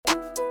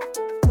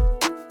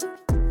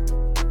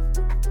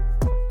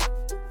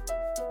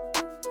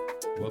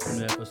Welcome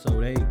to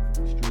episode 8,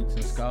 Streets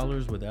and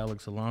Scholars with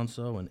Alex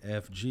Alonso and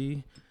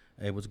FG.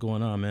 Hey, what's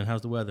going on, man?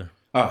 How's the weather?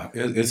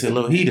 It's a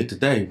little heated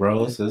today,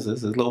 bro. It's a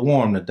little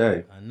warm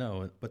today. I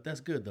know, but that's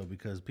good, though,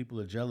 because people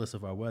are jealous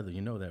of our weather.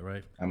 You know that,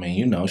 right? I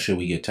mean, should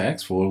we get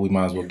taxed for it? We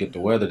might as well get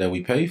the weather that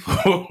we pay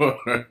for.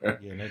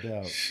 Yeah, no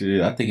doubt.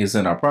 Shit, I think it's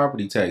in our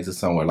property taxes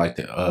somewhere, like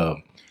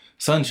the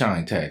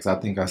sunshine tax. I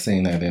think I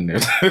seen that in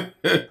there.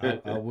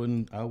 I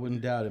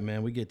wouldn't doubt it,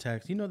 man. We get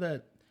taxed. You know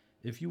that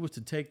if you was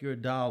to take your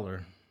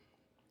dollar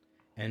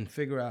and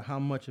figure out how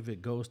much of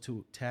it goes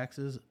to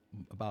taxes,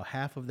 about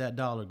half of that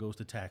dollar goes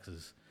to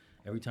taxes.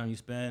 Every time you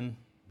spend,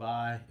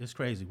 buy, it's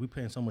crazy. We're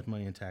paying so much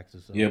money in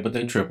taxes. So. Yeah, but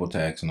they triple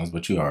taxing us,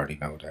 but you already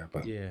know that.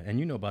 But yeah, and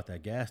you know about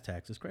that gas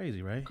tax. It's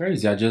crazy, right?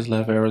 Crazy. I just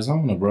left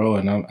Arizona, bro,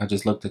 and I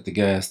just looked at the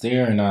gas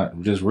there, and I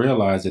just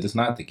realized that it's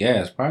not the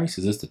gas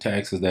prices, it's the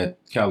taxes that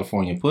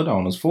California put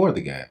on us for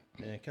the gas.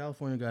 Man,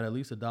 California got at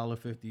least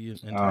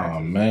 $1.50 in taxes. Oh,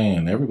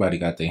 man, everybody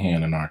got their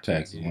hand in our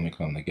taxes when it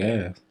comes to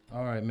gas.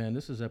 All right, man,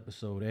 this is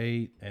episode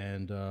 8,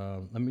 and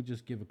let me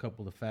just give a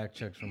couple of fact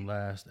checks from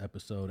last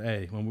episode.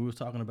 Hey, when we was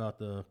talking about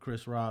the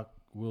Chris Rock,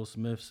 Will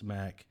Smith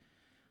smack,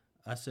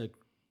 I said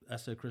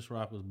Chris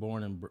Rock was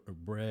born and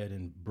bred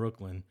in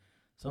Brooklyn.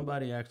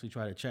 Somebody actually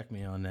tried to check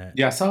me on that.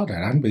 Yeah, I saw that.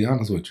 I'm going to be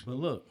honest with you. But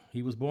look,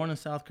 he was born in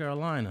South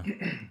Carolina.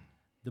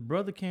 The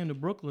brother came to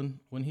Brooklyn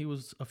when he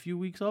was a few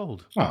weeks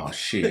old. Oh,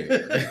 shit.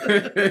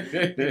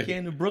 He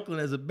came to Brooklyn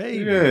as a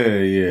baby.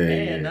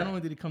 Yeah. And not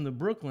only did he come to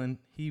Brooklyn,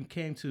 he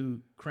came to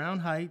Crown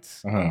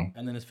Heights,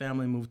 and then his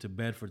family moved to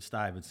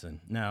Bedford-Stuyvesant.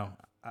 Now,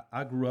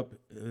 I grew up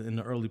in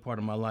the early part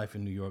of my life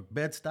in New York.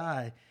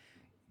 Bed-Stuy,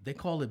 they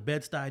call it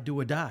Bed-Stuy do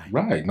or die.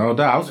 Right, no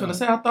doubt. I was going to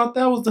say, I thought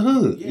that was the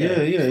hood. Yeah.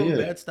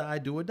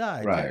 Bed-Stuy do or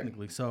die, right.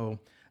 Technically. So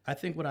I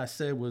think what I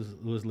said was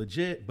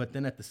legit, but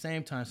then at the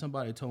same time,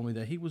 somebody told me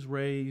that he was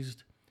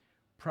raised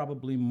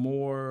probably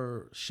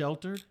more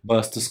sheltered.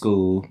 Bust to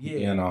school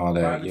and all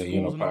that.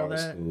 Private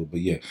school.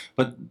 But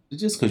but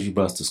just because you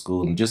bust to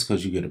school and just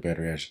because you get a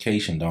better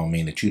education don't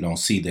mean that you don't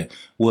see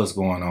what's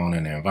going on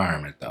in the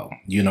environment, though.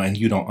 And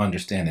you don't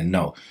understand and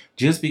know.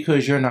 Just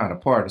because you're not a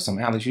part of some,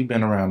 Alex, you've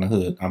been around the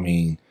hood,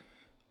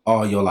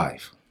 all your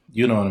life.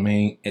 You know what I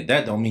mean?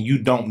 That don't mean you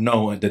don't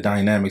know the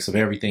dynamics of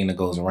everything that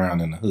goes around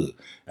in the hood.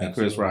 And Absolutely.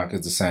 Chris Rock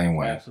is the same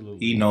way.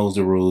 Absolutely. He knows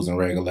the rules and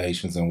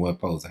regulations and what's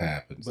supposed to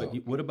happen. But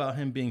what about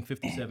him being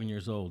 57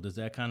 years old? Does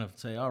that kind of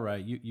say, all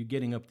right, you're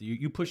getting up to,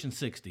 you pushing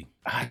 60?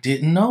 I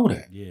didn't know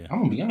that. Yeah. I'm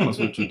going to be honest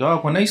with you,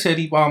 dog. When they said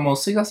he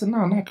almost 60, I said,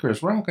 no, not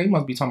Chris Rock. He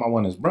must be talking about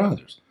one of his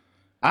brothers.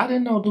 I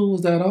didn't know dude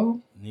was that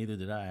old. Neither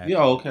did I. Actually.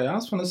 Yeah, okay. I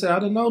was going to say, I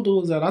didn't know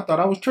dude was that. I thought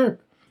I was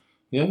tripping.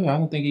 Yeah, I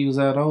didn't think he was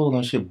that old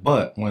and shit.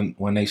 But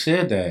when they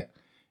said that,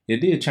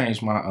 it did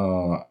change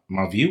my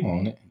my view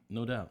on it.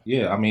 No doubt.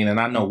 Yeah, and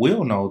I know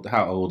Will knows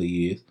how old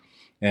he is.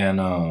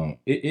 And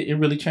it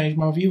really changed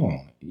my view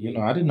on it.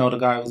 I didn't know the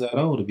guy was that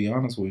old, to be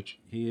honest with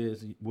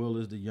you. Will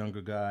is the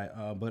younger guy.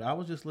 But I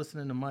was just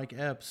listening to Mike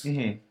Epps.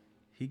 Mm-hmm.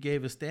 He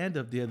gave a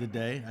stand-up the other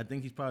day. I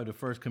think he's probably the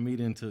first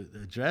comedian to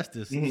address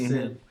this. Mm-hmm. He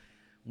said,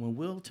 when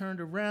Will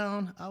turned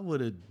around, I would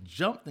have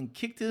jumped and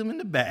kicked him in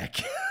the back.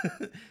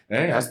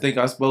 Hey, I think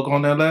I spoke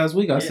on that last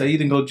week. I said you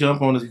didn't go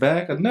jump on his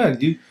back or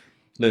nothing.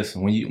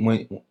 Listen,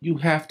 when you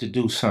have to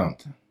do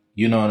something,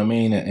 you know what I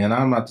mean? And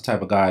I'm not the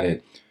type of guy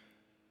that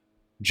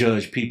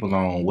judge people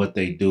on what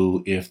they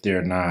do if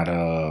they're not,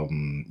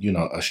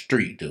 a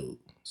street dude.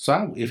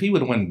 So if he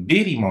would have went and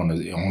beat him on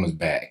his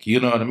back, you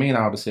know what I mean?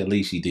 I would have said at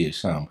least he did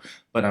something.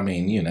 But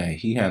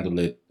he handled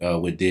it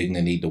with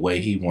dignity the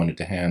way he wanted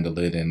to handle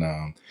it,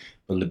 and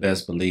but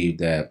best believe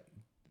that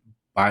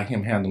by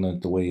him handling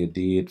it the way it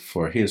did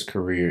for his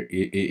career,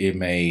 it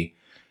may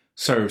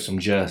serve some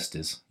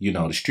justice.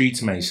 The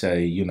streets may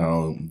say, you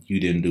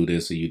didn't do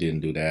this or you didn't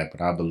do that, but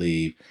I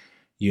believe,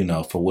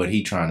 for what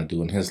he's trying to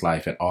do in his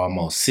life at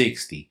almost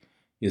 60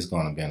 is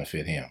going to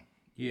benefit him.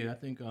 Yeah, I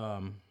think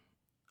I'm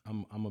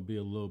gonna be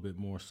a little bit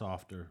more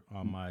softer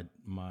on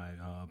my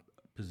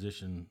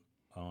position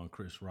on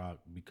Chris Rock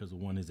because of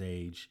 1, his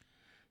age,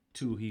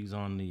 2, he's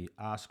on the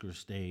Oscar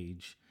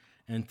stage,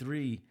 and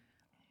 3,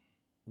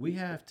 we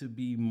have to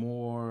be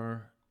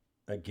more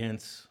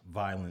against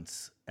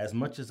violence. As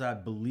much as I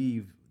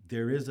believe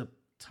there is a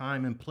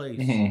time and place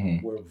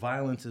where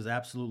violence is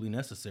absolutely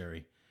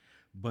necessary,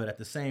 but at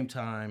the same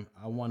time,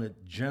 I want to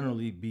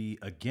generally be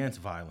against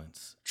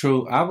violence.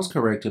 True. I was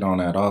corrected on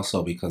that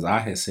also because I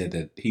had said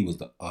that he was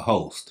a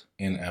host,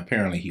 and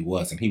apparently he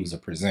wasn't. He was a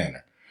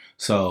presenter.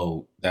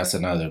 So that's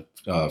another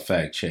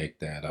fact check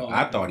that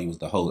I thought he was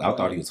the host. I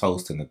thought he was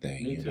hosting the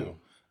thing. Me too.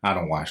 I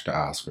don't watch the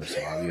Oscars,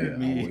 so I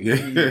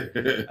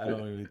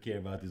don't really care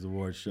about these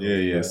award shows.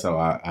 Yeah. So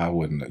I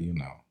wouldn't,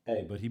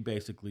 Hey, but he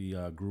basically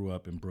grew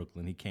up in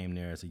Brooklyn. He came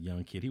there as a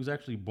young kid. He was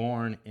actually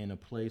born in a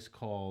place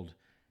called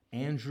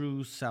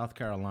Andrews, South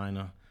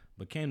Carolina,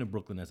 but came to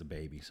Brooklyn as a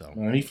baby. So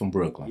he's from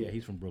Brooklyn. Yeah,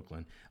 he's from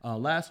Brooklyn.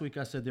 Last week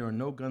I said there are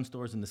no gun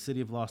stores in the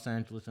city of Los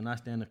Angeles, and I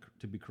stand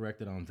to be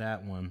corrected on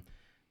that one.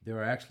 There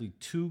are actually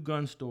 2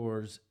 gun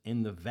stores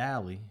in the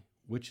Valley,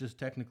 which is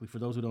technically, for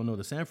those who don't know,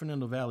 the San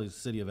Fernando Valley is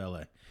the city of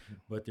LA.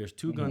 But there's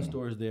two gun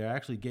stores there. I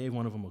actually gave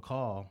one of them a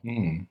call,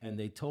 and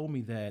they told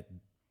me that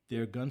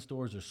their gun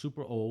stores are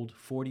super old,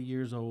 40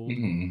 years old,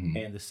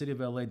 and the city of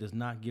LA does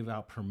not give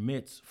out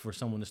permits for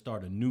someone to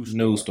start a new store.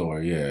 New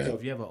store, yeah. So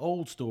if you have an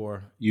old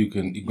store, you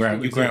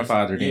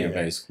grandfathered in,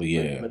 basically,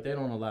 yeah. But they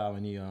don't allow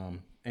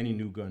any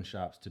new gun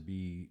shops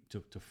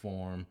to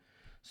form.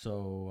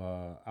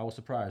 So I was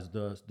surprised.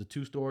 The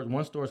two stores,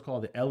 one store is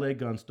called the LA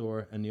Gun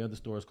Store, and the other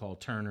store is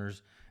called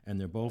Turner's, and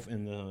they're both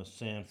in the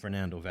San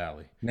Fernando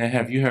Valley. Now,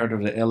 have you heard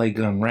of the LA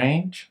Gun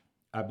Range?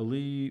 I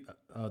believe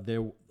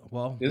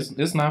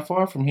it's not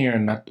far from here,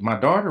 and my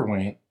daughter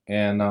went,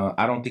 and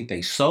I don't think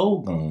they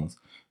sold guns,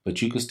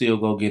 but you could still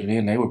go get it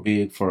in. They were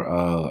big for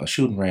a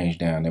shooting range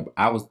down there.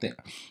 I was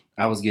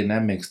getting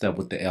that mixed up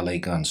with the LA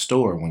Gun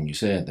Store when you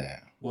said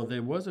that. Well,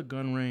 there was a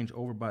gun range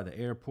over by the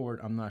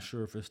airport. I'm not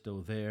sure if it's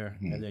still there.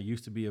 And there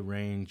used to be a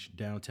range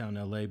downtown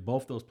LA.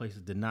 Both those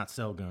places did not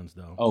sell guns,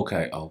 though.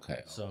 Okay.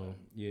 So,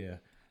 yeah.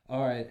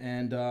 All right,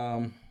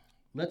 and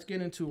let's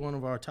get into one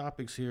of our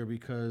topics here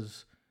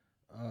because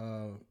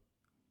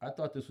I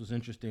thought this was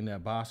interesting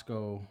that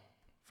Boskoe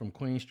from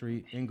Queen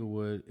Street,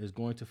 Inglewood, is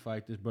going to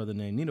fight this brother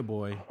named Nina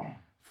Boy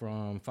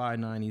from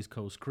 5'9" East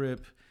Coast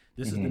Crip.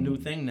 This is the new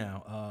thing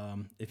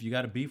now. If you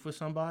got a beef with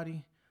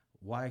somebody,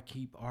 why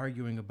keep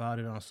arguing about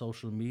it on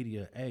social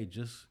media? Hey,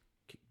 just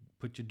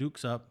put your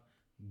dukes up,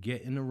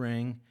 get in the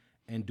ring,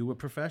 and do it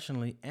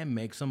professionally and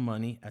make some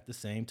money at the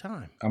same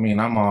time. I mean,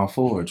 I'm all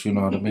for it. You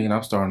know what I mean?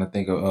 I'm starting to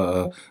think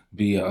of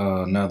be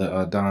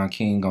another Don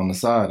King on the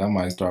side. I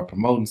might start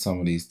promoting some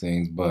of these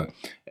things,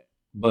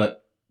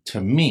 but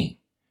to me,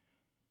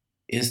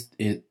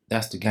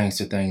 that's the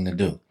gangster thing to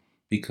do.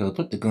 Because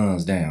put the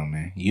guns down,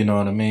 man. You know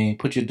what I mean?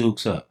 Put your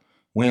dukes up.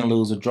 Win,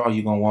 lose, or draw,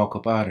 you're gonna walk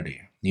up out of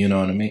there. You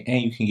know what I mean?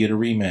 And you can get a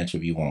rematch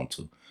if you want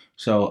to.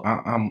 So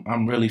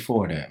I'm really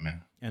for that,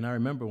 man. And I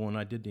remember when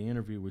I did the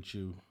interview with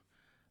you,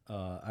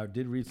 I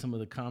did read some of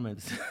the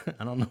comments.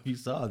 I don't know if you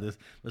saw this,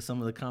 but some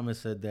of the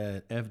comments said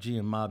that FG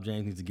and Mob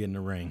James needs to get in the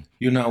ring.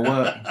 You know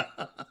what?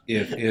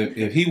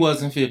 if he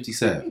wasn't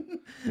 57,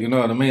 you know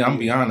what I mean? I'm gonna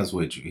be honest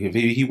with you. If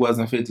he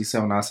wasn't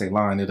 57, I say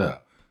line it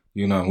up.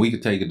 You know, we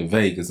could take it to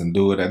Vegas and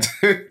do it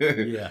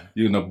yeah.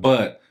 You know,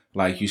 but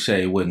like you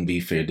say, it wouldn't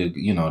be fair.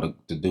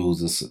 The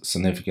dude's a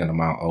significant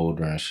amount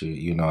older and shit.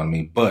 You know what I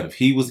mean? But if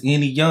he was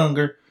any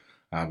younger,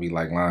 I'd be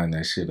like lining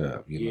that shit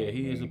up. He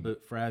is a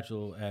bit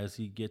fragile as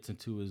he gets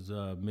into his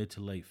mid to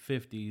late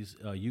 50s.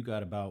 You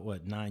got about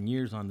 9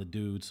 years on the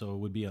dude, so it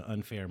would be an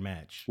unfair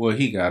match. Well,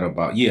 he got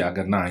about I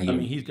got 9 years. I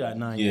mean, he's got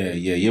 9 years.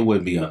 Yeah, it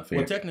wouldn't be unfair.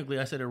 Well, technically,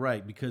 I said it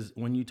right because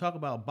when you talk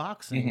about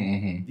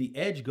boxing, the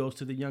edge goes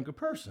to the younger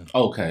person.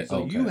 Okay,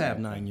 so you have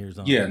 9 years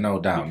on. Yeah, no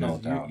doubt.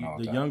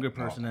 The younger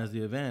person has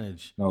the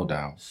advantage. No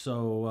doubt.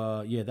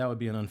 So that would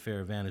be an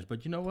unfair advantage.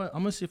 But you know what?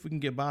 I'm gonna see if we can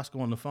get Boskoe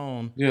on the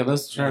phone. Yeah,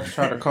 let's try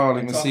to call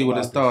him and see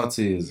what his thoughts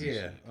is.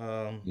 Yeah.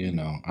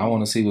 I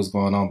want to see what's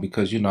going on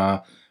because,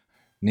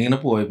 Nina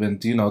Boy been,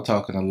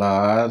 talking a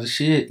lot of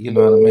shit, you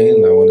know what I mean?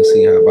 And I want to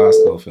see how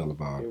Boskoe feel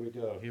about it.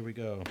 Here we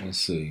go. Let's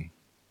see.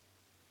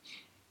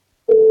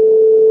 We're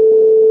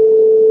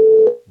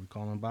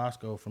calling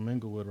Boskoe from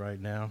Inglewood right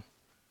now.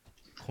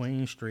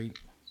 Queen Street.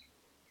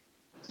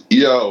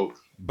 Yo.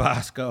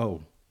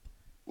 Boskoe.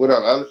 What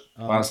up, Alex?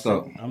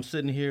 Boskoe. I'm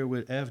sitting here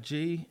with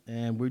FG,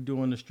 and we're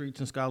doing the Streets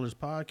and Scholars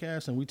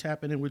podcast, and we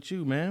tapping in with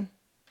you, man.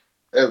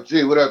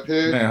 FG, what up,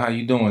 Pig? Man, how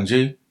you doing,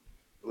 G?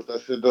 What that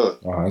shit doing?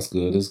 Oh, that's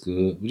good. That's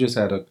good. We just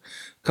had a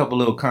couple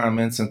little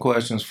comments and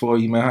questions for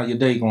you, man. How your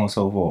day going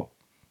so far?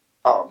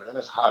 Oh, man,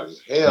 it's hot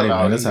as hell man,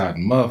 out here. It's hot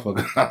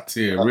motherfucker out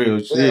here. Real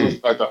shit.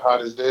 It's like the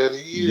hottest day of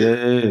the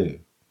year.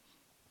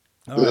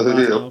 Yeah. All right,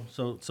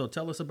 Boskoe. So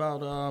tell us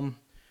about,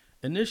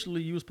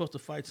 initially you were supposed to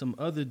fight some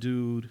other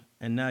dude,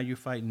 and now you're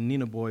fighting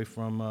Nina Boy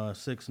from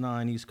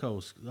 6'9" East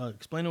Coast.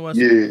 Explain to us.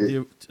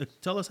 Yeah.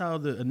 Tell us how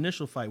the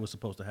initial fight was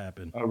supposed to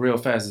happen. Real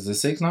fast, is it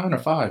 6'9" or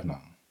 5'9"?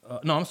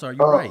 No, I'm sorry.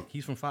 You're right.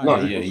 He's from 5'9". No,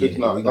 Yeah.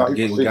 We got to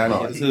get his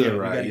hood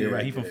right.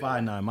 Right. He's from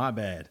 5'9". My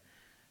bad.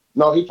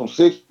 No, he's from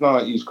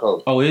 6'9" East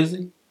Coast. Oh, is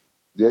he?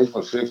 Yeah, he's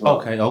from 6'9".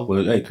 Okay. Oh,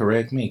 well, hey,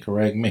 correct me.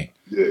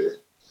 Yeah.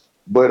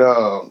 But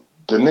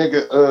the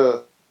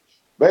nigga,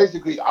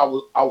 basically, I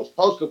was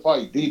supposed to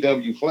fight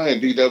DW Flynn,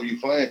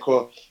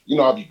 cause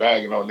I be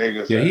bagging on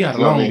niggas. Yeah, he out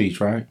of Long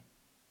Beach, right?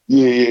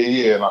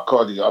 Yeah. And I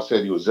called him. I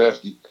said he was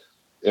zesty,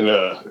 and you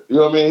know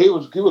what I mean. He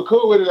was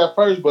cool with it at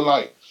first, but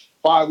like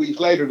 5 weeks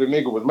later, the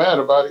nigga was mad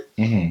about it.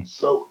 Mm-hmm.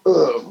 So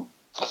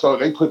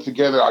they put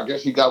together. I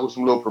guess he got with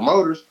some little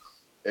promoters,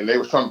 and they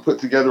was trying to put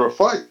together a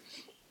fight.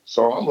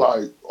 So I'm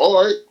like,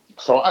 all right.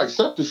 So I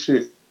accept the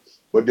shit,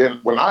 but then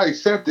when I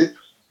accepted,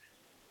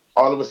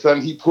 all of a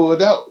sudden he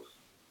pulled out.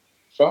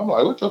 So I'm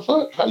like, what the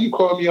fuck? How you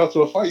call me out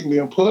to a fight and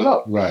then pull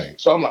up? Right.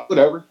 So I'm like,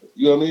 whatever.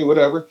 You know what I mean?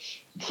 Whatever.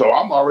 So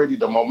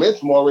the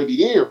momentum already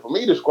there for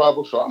me to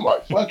squabble. So I'm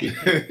like, fuck it.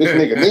 This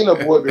nigga Nina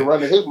Boy been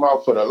running his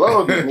mouth for the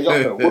longest. Nigga,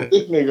 I'm gonna whoop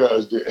this nigga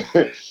ass there.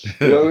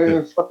 You know what I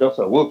mean? Fuck, I'm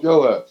gonna whoop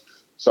your ass.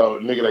 So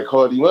the nigga, they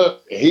called him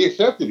up and he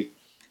accepted it.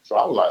 So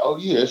I was like, oh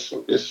yeah,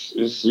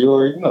 it's you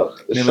already know.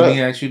 Now let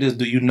me ask you this: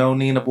 do you know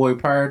Nina Boy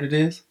prior to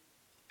this?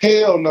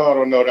 Hell no, I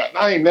don't know that.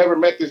 I ain't never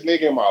met this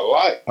nigga in my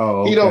life.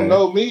 Oh, okay. He don't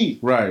know me.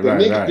 Right, the right,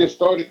 nigga right. just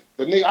started.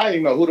 The nigga, I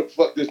didn't know who the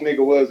fuck this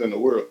nigga was in the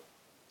world.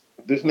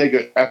 This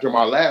nigga, after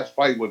my last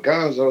fight with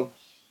Gonzo,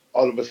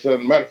 all of a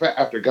sudden, matter of fact,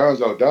 after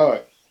Gonzo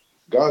died,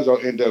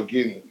 Gonzo ended up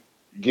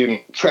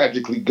getting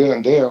tragically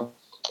gunned down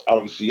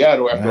out in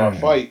Seattle after our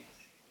fight.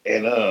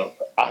 And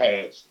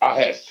I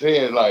had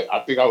said, like,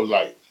 I think I was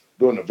like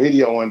doing a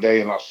video one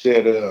day, and I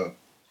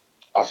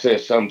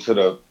said something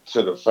to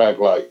the fact,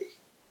 like,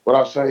 what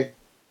I say?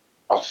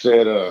 I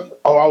said, I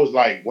was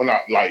like, when I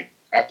like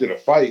after the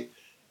fight,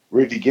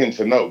 really getting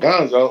to know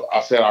Gonzo,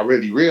 I said I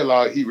really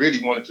realized he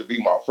really wanted to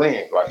be my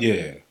friend. Like,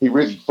 he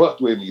really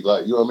fucked with me.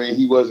 Like, you know what I mean?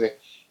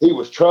 He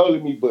was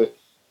trolling me, but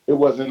it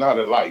wasn't out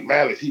of like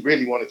malice. He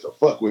really wanted to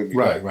fuck with me.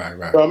 Right, like, right,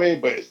 right. You know what I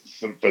mean? But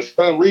for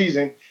some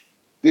reason,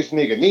 this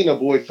nigga Nina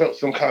Boy felt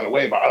some kind of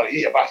way about, oh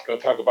yeah,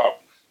 Boskoe talk about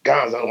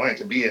Gonzo wanted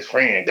to be his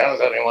friend. Gonzo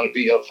didn't want to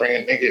be your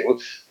friend, nigga.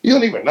 Well, you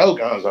don't even know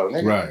Gonzo,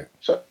 nigga. Right.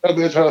 Shut up,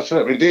 bitch,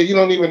 shut up. And then you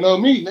don't even know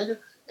me, nigga.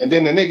 And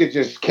then the nigga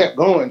just kept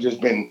going, just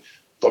been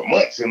for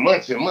months and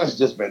months and months,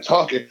 just been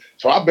talking.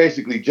 So I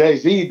basically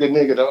Jay-Z'd the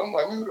nigga, though. I'm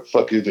like, man, who the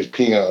fuck is this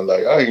peon?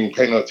 Like, I ain't even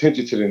paying no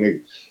attention to the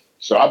nigga.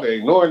 So I've been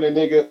ignoring the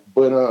nigga.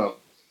 But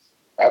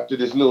after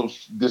this little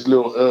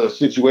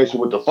situation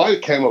with the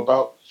fight came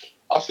about,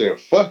 I said,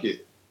 fuck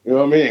it. You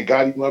know what I mean?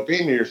 Got him up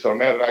in here. So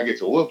now that I get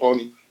to whoop on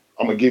him,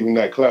 I'm going to give him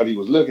that clout he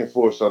was looking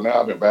for. So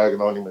now I've been bagging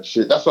on him and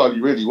shit. That's all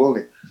he really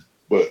wanted.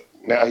 But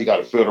now he got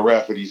to feel the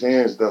wrath of these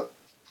hands, though.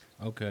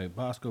 Okay,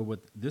 Boskoe,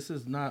 this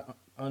is not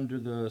under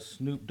the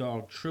Snoop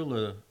Dogg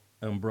Triller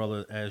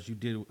umbrella as you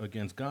did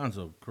against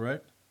Gonzo,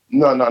 correct?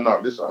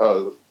 No. This is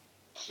a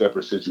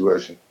separate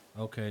situation.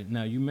 Okay,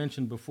 now you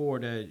mentioned before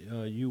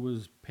that you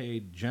was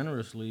paid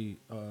generously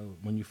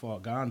when you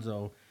fought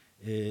Gonzo.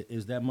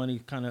 Is that money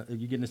kind of, are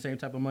you getting the same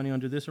type of money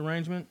under this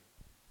arrangement?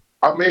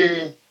 I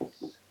mean,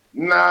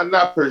 nah,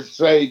 not per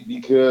se,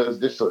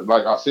 because this,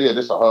 like I said,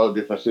 this a whole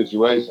different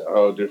situation, a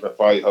whole different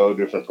fight, whole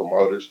different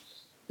promoters.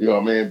 You know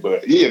what I mean?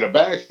 But yeah, the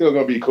bag's still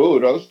gonna be cool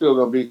though. It's still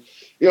gonna be,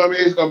 you know what I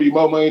mean? It's gonna be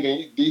more money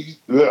than these.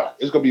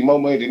 It's gonna be more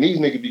money than these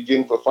niggas be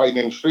getting for fighting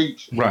in the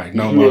streets. Right,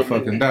 no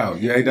motherfucking doubt.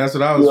 Yeah, that's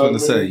what I was gonna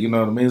say. You know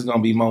what I mean? It's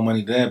gonna be more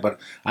money than that.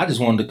 But I just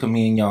wanted to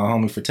commend y'all,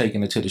 homie, for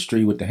taking it to the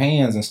street with the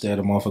hands instead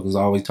of motherfuckers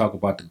always talk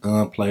about the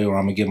gunplay or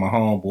I'm gonna get my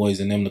homeboys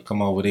and them to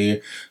come over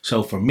there.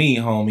 So for me,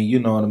 homie, you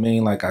know what I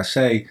mean? Like I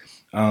say,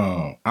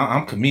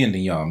 I'm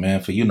commending y'all,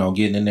 man, for, you know,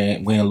 getting in there,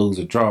 win, lose,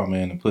 or draw,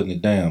 man, and putting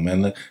it down,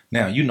 man.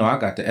 Now, you know, I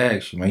got to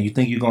ask you, man, you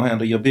think you gonna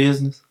handle your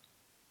business?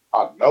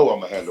 I know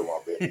I'm gonna handle my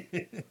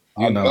business.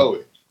 I know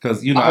it.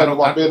 Because, you know, I handled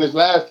my business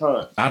last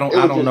time. I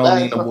don't know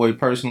Nina Boy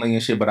personally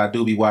and shit, but I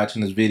do be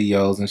watching his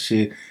videos and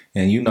shit.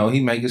 And, you know, he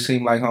make it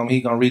seem like, homie,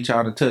 he gonna reach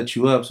out and touch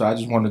you up. So I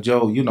just want to,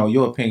 Joe, you know,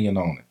 your opinion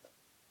on it.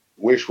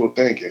 Wishful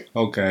thinking.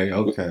 Okay.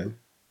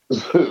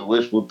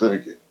 Wishful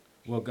thinking.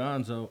 Well,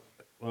 Gonzo,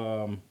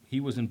 he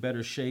was in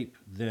better shape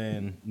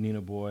than Nina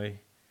Boy.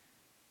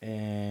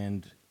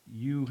 And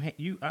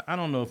I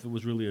don't know if it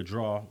was really a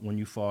draw when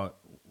you fought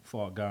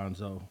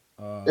Gonzo.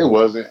 It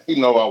wasn't. He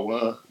know I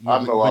won. Yeah,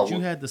 I know I won. But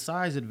you had the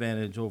size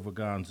advantage over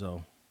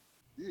Gonzo.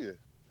 Yeah.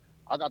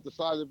 I got the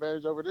size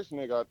advantage over this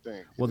nigga, I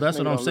think. Well, that's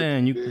what I'm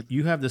saying.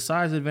 You have the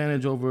size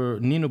advantage over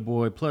Nina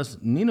Boy. Plus,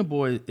 Nina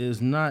Boy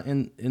is not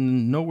in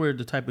nowhere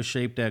the type of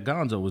shape that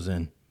Gonzo was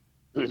in.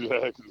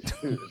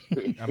 Exactly.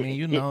 I mean,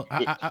 you know,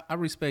 I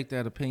respect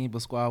that opinion,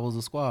 but squabbles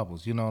are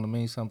squabbles. You know what I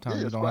mean?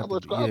 Sometimes you don't have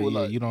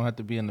to. You don't have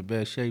to be in the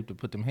best shape to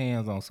put them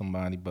hands on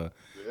somebody. But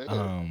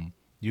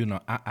you know,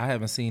 I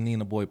haven't seen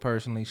Nina Boy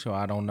personally, so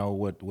I don't know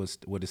what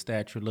his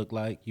stature look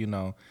like. You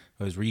know,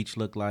 or his reach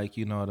look like.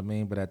 You know what I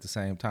mean? But at the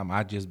same time,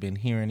 I just been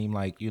hearing him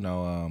like, you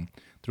know,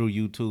 through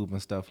YouTube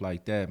and stuff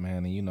like that,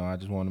 man. And you know, I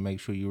just want to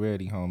make sure you're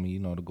ready, homie. You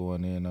know, to go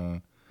in there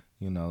and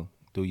you know,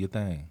 do your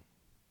thing.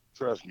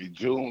 Trust me,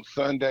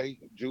 Sunday,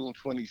 June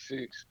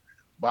 26th,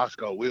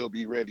 Boskoe will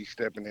be ready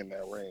stepping in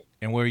that ring.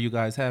 And where are you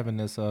guys having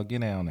this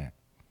get down at?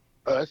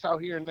 It's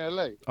out here in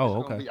LA.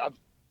 Oh, okay.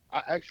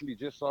 I actually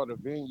just saw the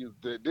venue.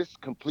 This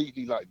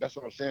completely, like, that's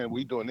what I'm saying.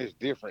 We doing this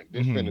different.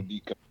 This finna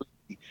be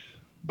completely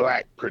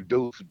black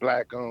produced,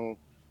 black owned,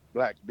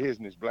 black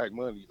business, black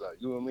money. Like,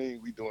 you know what I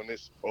mean? We doing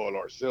this all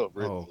ourselves,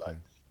 really. Okay. Like,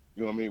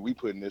 you know what I mean? We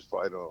putting this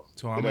fight on.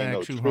 So I'm gonna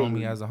ask you,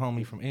 homie, as a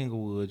homie from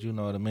Inglewood, you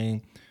know what I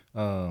mean?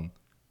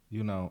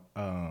 You know,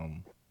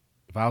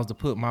 if I was to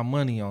put my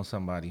money on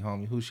somebody,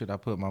 homie, who should I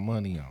put my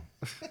money on?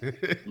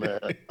 Man,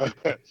 I'm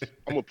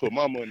gonna put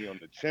my money on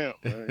the champ,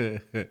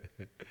 man. If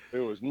it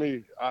was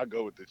me, I'd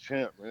go with the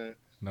champ, man.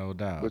 No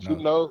doubt. But you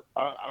know,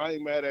 I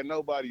ain't mad at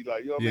nobody.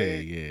 Like, you know what I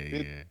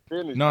mean?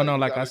 Yeah. No,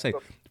 like I say,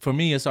 for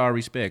me, it's all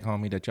respect,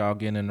 homie, that y'all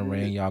getting in the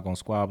ring, y'all gonna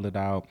squabble it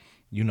out.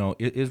 You know,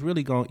 it's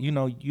really gonna, you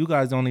know, you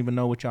guys don't even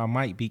know what y'all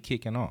might be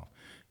kicking off.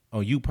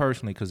 Or you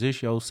personally, because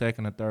it's your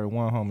second or third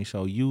one, homie.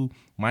 So you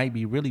might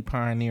be really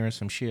pioneering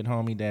some shit,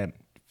 homie, that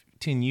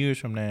 10 years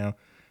from now,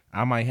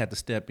 I might have to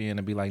step in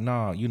and be like,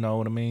 nah, you know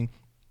what I mean?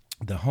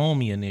 the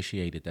homie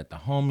initiated that. The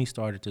homie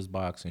started this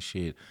boxing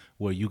shit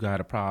where you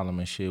got a problem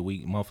and shit.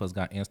 We motherfuckers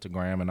got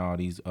Instagram and all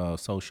these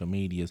social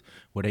medias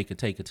where they could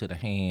take it to the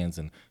hands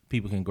and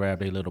people can grab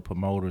their little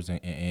promoters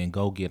and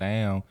go get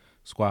down,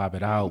 squab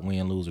it out,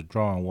 win, lose, or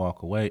draw, and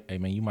walk away. Hey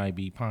man, you might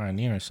be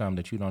pioneering something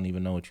that you don't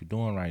even know what you're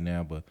doing right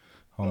now, but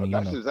homie,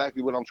 that's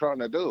exactly what I'm trying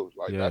to do.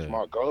 Like that's Yeah.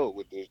 my goal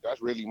with this.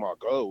 That's really my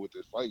goal with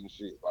this fighting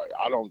shit. Like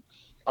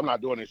I'm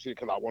not doing this shit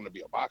because I want to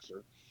be a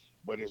boxer,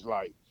 but it's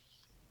like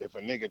if a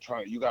nigga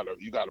trying, you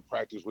gotta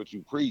practice what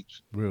you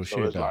preach. Real So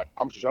shit it's though. like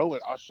I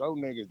show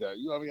niggas that,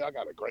 you know what I mean. I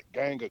got a great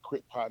gang of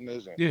crip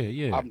partners, and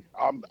Yeah.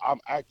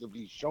 I'm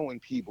actively showing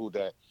people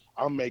that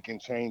I'm making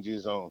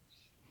changes on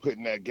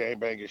putting that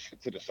gangbanging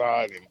shit to the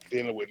side and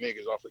dealing with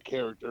niggas off of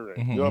character,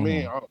 and you know what I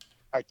mean. I'm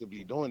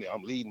actively doing it.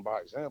 I'm leading by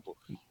example,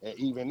 and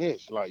even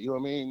this, like, you know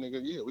what I mean,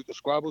 nigga. Yeah, we can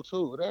squabble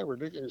too, whatever,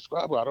 nigga.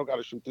 Squabble. I don't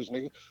gotta shoot this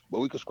nigga, but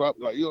we can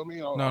squabble. Like, you know what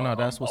I mean. No,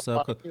 that's I'm what's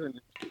up. pioneering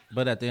this shit.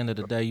 But at the end of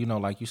the day, you know,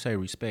 like you say,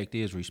 respect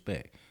is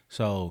respect.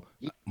 So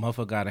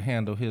motherfucker got to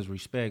handle his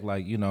respect,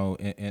 like, you know,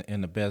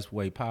 in the best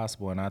way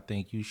possible. And I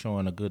think you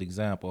showing a good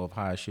example of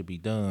how it should be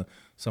done.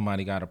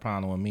 Somebody got a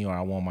problem with me, or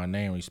I want my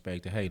name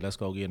respected. Hey, let's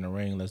go get in the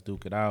ring. Let's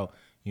duke it out.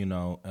 You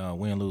know,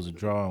 win, lose, or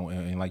draw.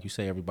 And like you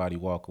say, everybody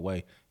walk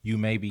away. You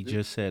may be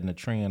just setting a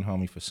trend,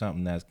 homie, for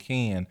something that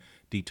can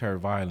deter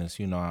violence,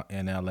 you know,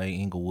 in L.A.,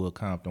 Inglewood,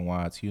 Compton,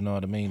 Watts, you know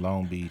what I mean,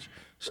 Long Beach.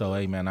 So,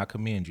 hey, man, I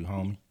commend you,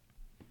 homie.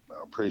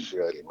 I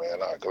appreciate it,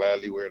 man. I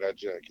gladly wear that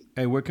jacket.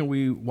 Hey, where can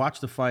we watch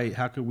the fight?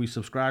 How can we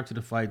subscribe to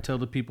the fight? Tell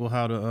the people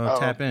how to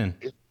tap in.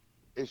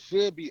 It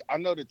should be. I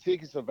know the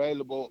tickets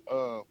available.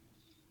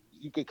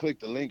 You could click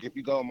the link if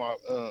you go on my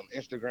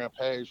Instagram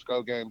page,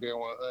 Skull Game Bear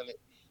 100.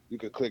 You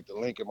could click the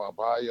link in my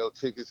bio.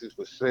 Tickets is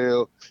for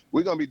sale.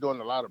 We're gonna be doing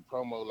a lot of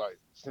promo. Like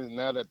since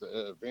now that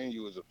the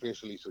venue is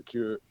officially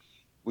secured,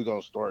 we're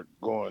gonna start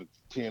going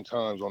 10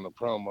 times on the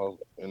promo.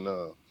 And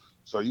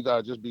so you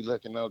gotta just be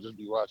looking out, just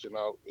be watching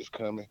out. It's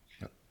coming.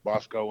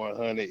 Boskoe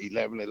 100,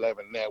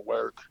 1111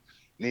 Network,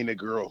 Nina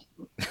Girl,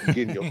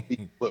 getting your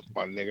feet whipped,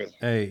 my nigga.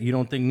 Hey, you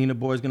don't think Nina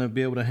Boy's gonna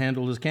be able to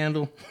handle his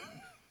candle?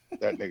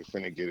 That nigga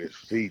finna get his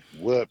feet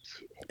whipped.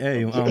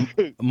 Hey,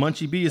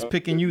 Munchie B is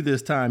picking you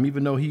this time,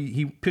 even though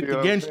he picked You know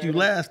against you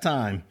last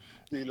time.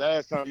 See,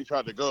 last time you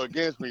tried to go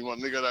against me, my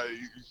nigga, like,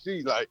 you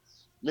see, like,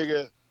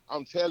 nigga,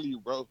 I'm telling you,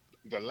 bro,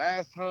 the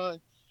last time,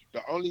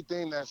 the only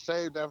thing that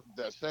saved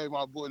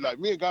my boy, like,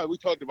 me and God, we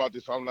talked about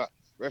this, so I'm not,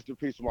 rest in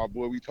peace to my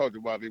boy, we talked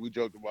about it, we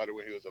joked about it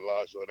when he was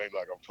alive, so it ain't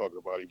like I'm talking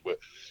about him, but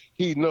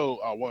he know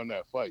I won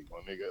that fight, my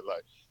nigga.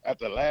 Like, at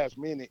the last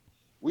minute,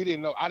 I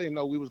didn't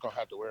know we was gonna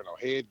have to wear no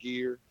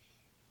headgear.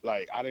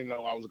 Like, I didn't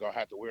know I was gonna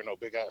have to wear no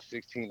big ass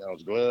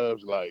 16-ounce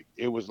gloves. Like,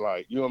 it was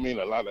like, you know what I mean?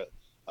 A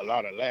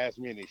lot of last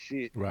minute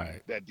shit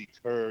Right. that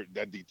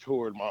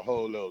detoured my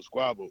whole little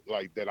squabble.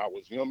 Like, that I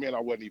was, you know what I mean? I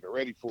wasn't even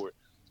ready for it.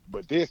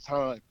 But this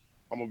time,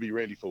 I'm gonna be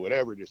ready for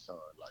whatever this time.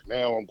 Like,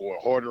 now I'm going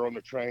harder on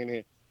the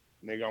training.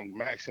 Nigga, I'm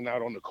maxing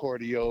out on the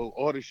cardio,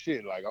 all the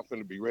shit. Like, I'm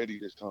finna be ready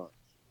this time.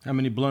 How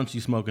many blunts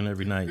you smoking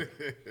every night?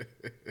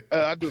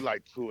 I do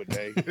like 2 a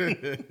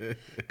day.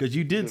 Because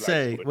you did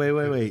say,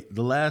 wait.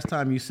 The last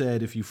time you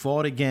said if you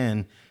fought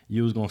again,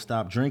 you was gonna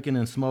stop drinking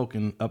and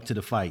smoking up to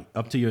the fight,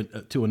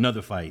 to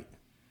another fight.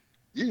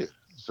 Yeah.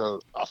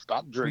 So I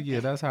stopped drinking. Yeah,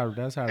 that's how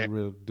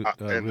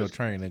real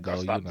training goes.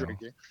 I stopped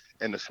drinking,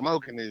 and the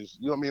smoking is,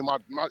 you know what I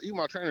mean. Even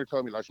my trainer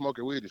told me like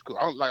smoking weed is cool.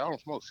 I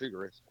don't smoke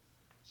cigarettes,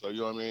 so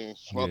you know what I mean.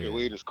 Smoking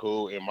weed is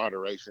cool in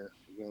moderation.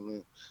 You know what I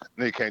mean.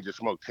 They can't just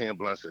smoke 10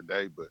 blunts a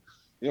day, but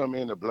you know what I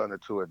mean. The blunt or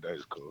 2 a day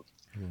is cool.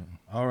 Yeah.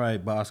 All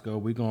right,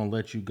 Boskoe, we're gonna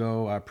let you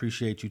go. I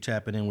appreciate you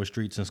tapping in with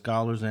Streets and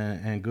Scholars,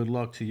 and good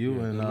luck to you.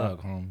 And good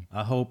luck, homie.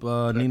 I hope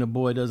Nina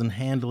Boy doesn't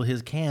handle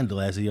his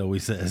candle as he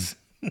always says.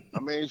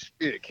 I mean,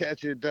 shit,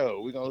 catch it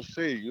though. We gonna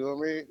see. You know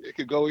what I mean? It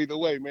could go either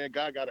way, man.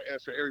 God gotta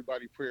answer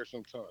everybody's prayer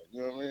sometime.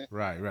 You know what I mean?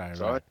 Right.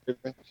 So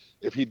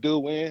if he do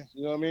win,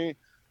 you know what I mean?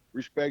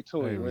 Respect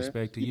to him, man.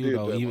 Respect to He you did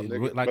though. that, Even, my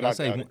nigga. like But I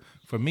say,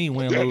 for me,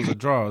 win, lose, or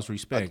draw is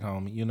respect,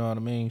 homie. You know what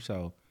I mean?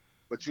 So.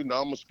 But you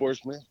know, I'm a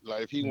sportsman.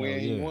 Like if he win,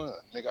 he won.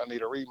 Nigga, I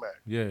need a rematch.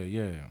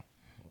 Yeah.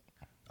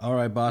 All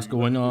right,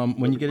 Boskoe.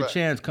 When you get a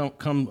chance, come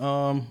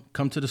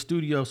to the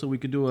studio so we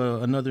could do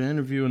another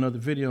interview, another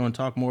video, and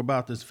talk more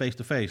about this face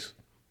to face.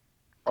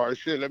 All right,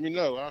 shit. Let me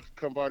know. I'll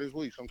come by this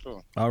week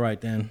sometime. All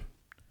right, then.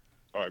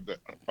 All right, bet.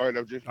 All right,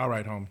 FG. All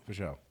right, homie, for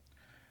sure.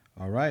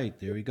 All right,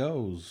 there he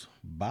goes,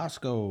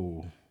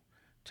 Boskoe,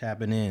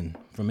 tapping in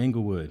from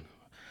Inglewood.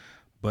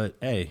 But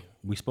hey,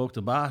 we spoke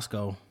to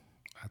Boskoe.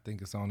 I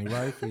think it's only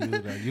right for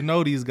you. You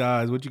know these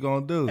guys. What you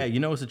gonna do? Hey,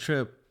 you know it's a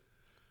trip.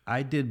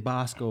 I did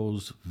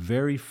Boskoe's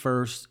very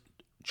first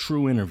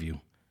true interview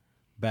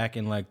back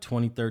in like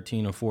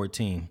 2013 or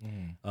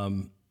 14.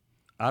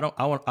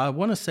 I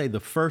want to say the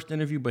first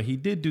interview, but he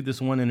did do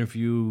this one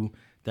interview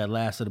that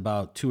lasted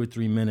about 2 or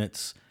 3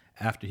 minutes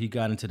after he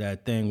got into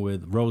that thing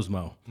with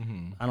Rosemo.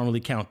 I don't really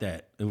count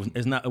that.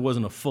 It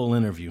wasn't a full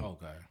interview.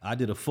 Okay. I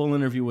did a full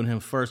interview with him,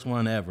 first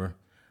one ever.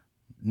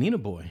 Nina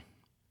Boy,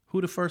 Who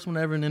the first one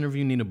ever to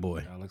interview Nina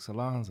Boy? Alex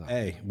Alonso.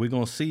 Hey, we're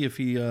gonna see if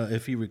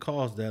he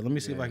recalls that. Let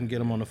me see if I can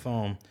get him on the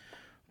phone.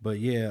 But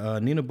yeah,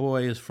 Nina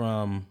Boy is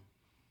from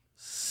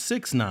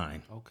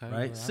 6'9", Okay,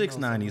 right? well,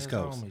 6'9" East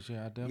Coast. Homies.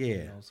 Yeah, I definitely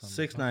Yeah, know some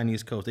of 6'9"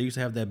 East Coast. They used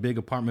to have that big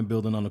apartment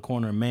building on the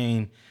corner of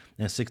Main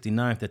and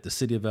 69th that the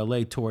city of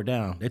LA tore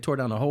down. They tore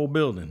down the whole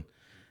building,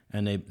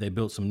 and they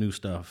built some new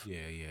stuff. Yeah.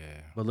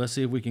 But let's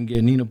see if we can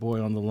get Nina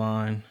Boy on the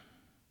line.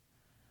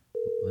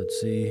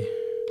 Let's see.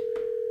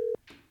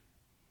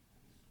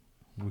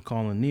 We're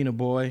calling Nina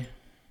Boy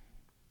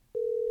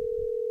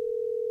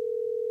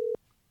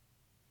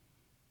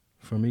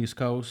from East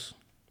Coast.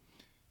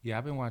 Yeah,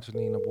 I've been watching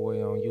Nina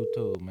Boy on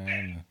YouTube,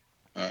 man.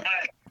 Yeah,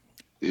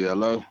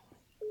 hello.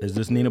 Is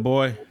this Nina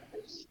Boy?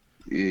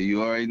 Yeah,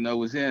 you already know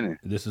what's in it.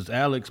 This is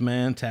Alex,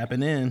 man,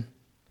 tapping in.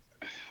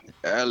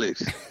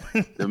 Alex,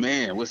 the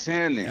man, what's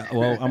in it?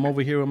 Well, I'm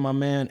over here with my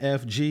man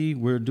FG.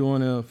 We're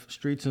doing a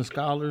Streets and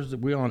Scholars.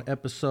 We're on what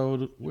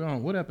episode? We're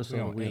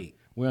on 8.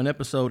 We're on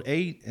episode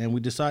 8, and we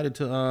decided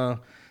to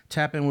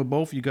tap in with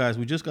both of you guys.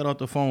 We just got off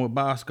the phone with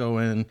Boskoe,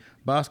 and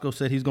Boskoe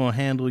said he's gonna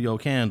handle your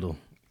candle.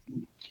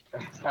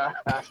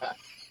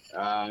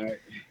 I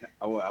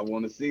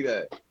want to see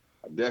that.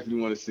 I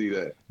definitely want to see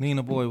that.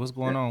 Nina Boy, what's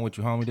going on with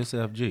you, homie? This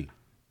FG.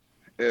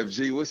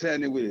 FG, what's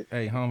happening with it?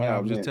 Hey, homie, I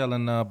was just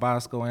telling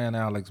Boskoe and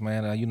Alex,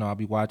 man, I'll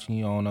be watching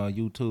you on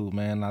YouTube,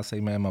 man, and I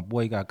say, man, my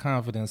boy got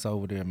confidence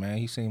over there, man.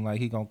 He seemed like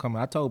he gonna come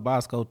in. I told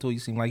Boskoe, too, he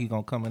seemed like he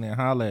gonna come in there and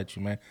holler at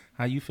you, man.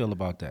 How you feel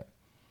about that?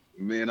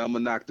 Man, I'm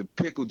going to knock the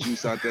pickle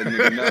juice out that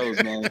nigga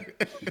nose, man.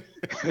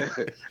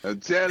 I'm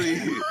telling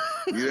you.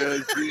 You know what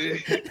I'm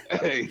saying?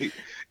 Hey,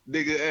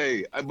 nigga,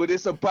 hey. But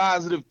it's a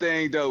positive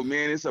thing, though,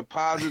 man. It's a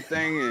positive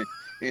thing,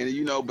 and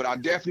you know, but I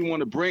definitely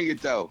want to bring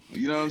it, though.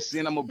 You know what I'm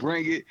saying? I'm going to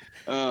bring it.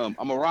 I'm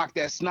going to rock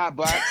that snot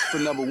box for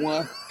number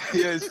one.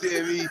 You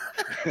understand me?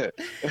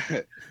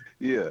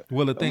 Yeah.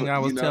 Well, the thing I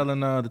was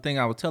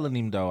telling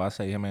him though, I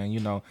say, hey, man,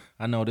 you know,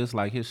 I know this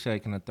like his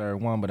second or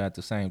third one, but at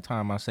the same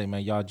time, I say,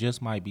 man, y'all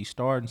just might be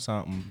starting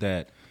something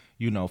that,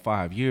 you know,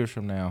 5 years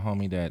from now,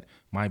 homie, that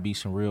might be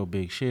some real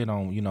big shit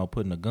on, you know,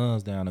 putting the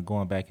guns down and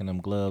going back in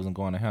them gloves and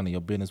going to handle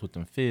your business with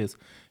them fists.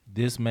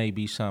 This may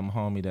be something,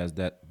 homie,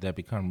 that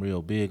become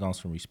real big on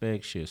some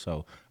respect shit.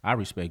 So I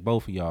respect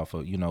both of y'all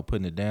for, you know,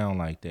 putting it down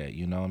like that.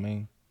 You know what I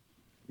mean?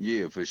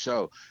 Yeah, for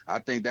sure. I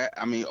think that,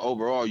 I mean,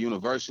 overall,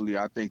 universally,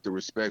 I think the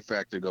respect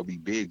factor gonna be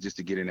big just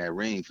to get in that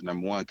ring for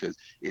number one, because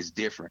it's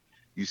different.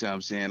 You see what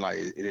I'm saying? Like,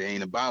 it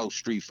ain't about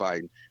street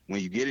fighting.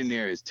 When you get in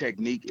there, it's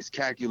technique, it's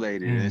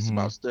calculated, and it's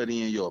about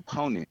studying your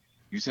opponent.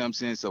 You see what I'm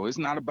saying? So it's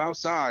not about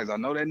size. I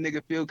know that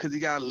nigga feel because he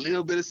got a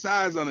little bit of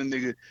size on the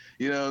nigga.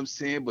 You know what I'm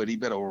saying? But he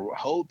better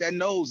hold that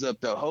nose up,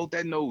 though. Hold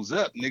that nose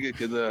up, nigga,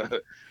 because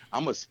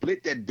I'm going to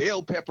split that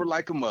bell pepper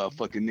like a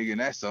motherfucking nigga,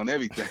 and that's on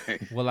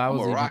everything. Well, I I'm was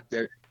going to rock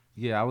that.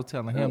 Yeah, I was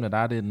telling him that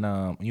I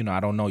didn't, you know, I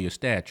don't know your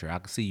stature. I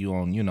can see you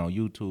on, you know,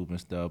 YouTube and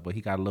stuff, but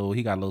he got a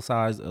little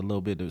size, a little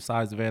bit of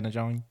size advantage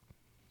on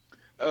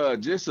you.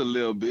 Just a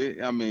little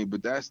bit. I mean,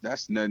 but that's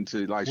nothing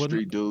to like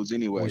street dudes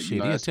anyway. Well, shit, you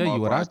know, he'll tell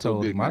you what I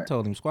told him. Man. I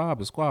told him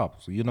squab is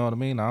squab. So you know what I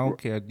mean? I don't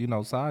care. You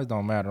know, size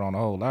don't matter on a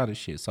whole lot of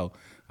shit. So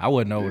I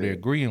wasn't over there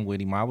agreeing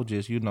with him. I was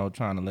just, you know,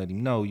 trying to let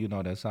him know, you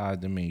know, that size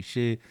didn't mean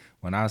shit.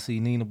 When I see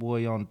Nina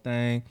Boy on the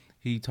thing,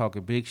 he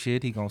talking big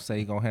shit. He gonna say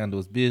he gonna handle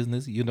his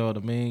business. You know what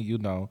I mean? You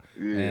know.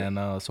 Yeah.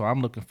 And so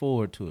I'm looking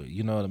forward to it.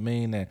 You know what I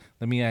mean? And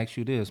let me ask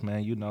you this,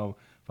 man. You know,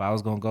 if I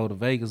was gonna go to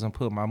Vegas and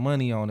put my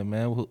money on it,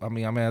 man, I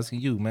mean, I'm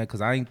asking you, man, because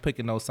I ain't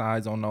picking no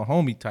sides on no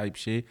homie type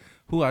shit.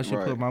 Who I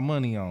should put my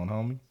money on,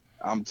 homie?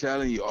 I'm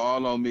telling you,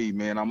 all on me,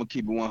 man. I'm gonna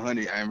keep it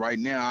 100. And right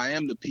now, I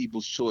am the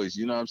people's choice.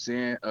 You know what I'm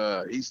saying?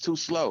 He's too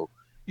slow.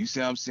 You see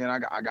what I'm saying?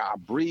 I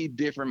breathe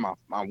different.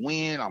 My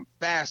wind. I'm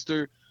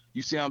faster.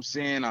 You see what I'm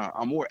saying?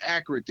 I'm more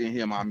accurate than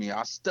him. I mean,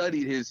 I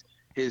studied his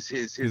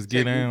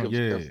get down,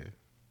 yeah.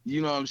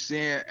 You know what I'm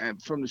saying?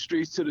 And from the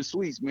streets to the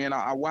suites, man,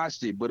 I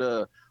watched it.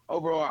 But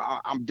overall,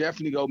 I'm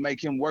definitely gonna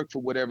make him work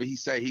for whatever he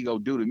say he gonna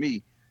do to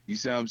me. You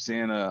see what I'm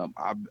saying?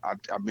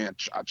 I've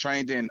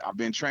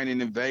been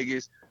training in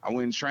Vegas. I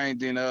went and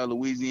trained in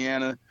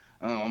Louisiana.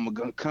 I'm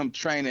gonna come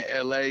train in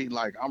LA.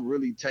 Like, I'm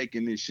really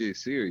taking this shit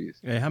serious.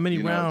 Hey, how many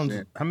rounds?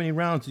 How many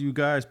rounds do you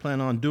guys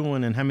plan on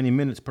doing, and how many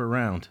minutes per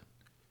round?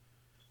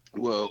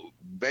 Well,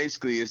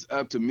 basically, it's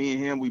up to me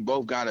and him. We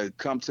both got to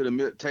come to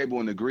the table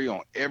and agree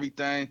on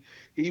everything.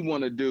 He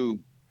want to do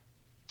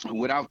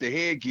without the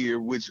headgear,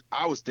 which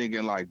I was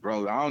thinking, like,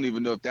 bro, I don't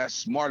even know if that's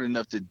smart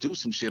enough to do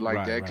some shit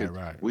like that, because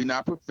we're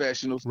not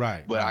professionals.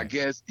 But I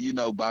guess, you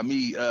know, by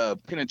me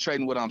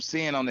penetrating what I'm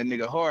saying on that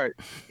nigga heart,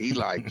 he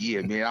like,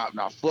 yeah, man,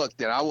 I fuck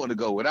that. I want to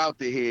go without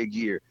the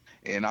headgear.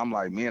 And I'm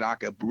like, man, I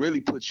could really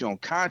put you on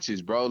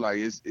conscious, bro. Like,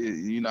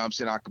 you know what I'm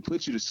saying? I could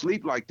put you to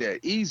sleep like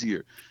that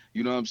easier.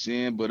 You know what I'm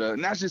saying? But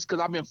not just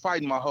because I've been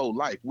fighting my whole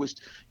life, which,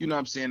 you know what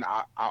I'm saying,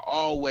 I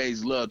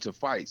always love to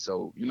fight.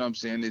 So, you know what I'm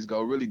saying, it's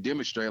going to really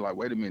demonstrate, like,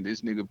 wait a minute,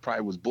 this nigga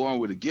probably was born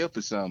with a gift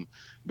or something.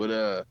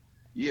 But,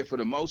 yeah, for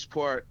the most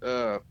part,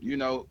 you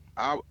know,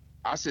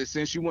 I said,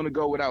 since you want to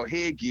go without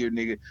headgear,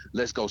 nigga,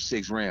 let's go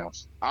 6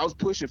 rounds. I was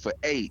pushing for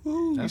 8.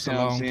 You That's see a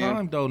what I'm long saying?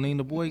 time though,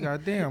 Nina Boy.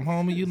 Goddamn,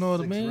 homie, you know what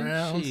I 6 mean?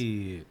 rounds.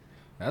 Shit.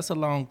 That's a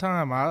long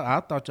time. I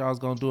thought y'all was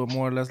gonna do it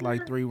more or less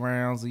like 3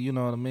 rounds, you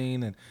know what I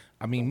mean? And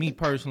I mean, me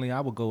personally, I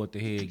would go with the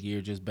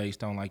headgear just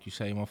based on, like you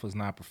say, motherfuckers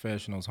not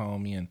professionals,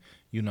 homie, and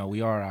you know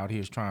we are out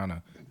here trying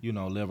to, you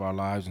know, live our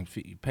lives and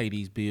pay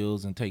these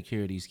bills and take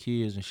care of these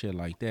kids and shit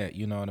like that.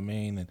 You know what I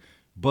mean? And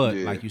but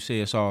Yeah. like you said,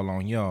 it's all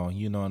on y'all.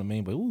 You know what I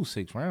mean? But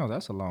 6 rounds,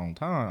 that's a long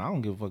time. I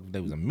don't give a fuck if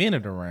there was a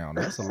minute around.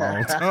 That's a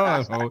long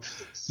time, ho. You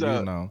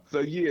so know. so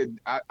yeah,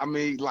 I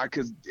mean, like,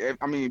 cause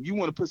I mean, if you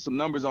want to put some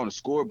numbers on the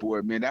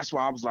scoreboard, man, that's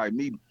why I was like,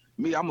 me,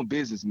 I'm a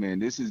businessman.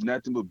 This is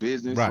nothing but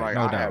business. Right, Like,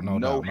 no I doubt, have no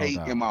no doubt, no hate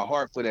in doubt. my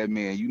heart for that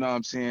man. You know what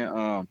I'm saying?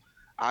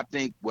 I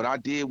think what I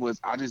did was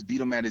I just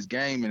beat him at his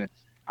game, and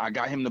I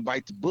got him to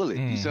bite the bullet.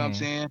 You see what I'm Mm-hmm.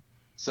 saying?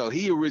 So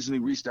he originally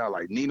reached out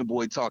like, Nina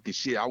Boy talking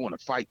shit. I want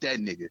to fight that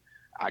nigga.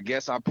 I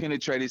guess I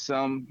penetrated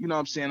some, you know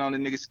what I'm saying, on the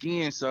nigga's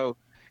skin. So,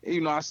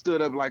 you know, I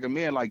stood up like a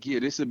man, like, yeah,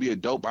 this would be a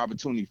dope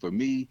opportunity for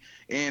me,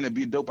 and it'd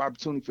be a dope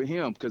opportunity for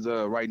him. Cause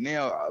right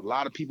now, a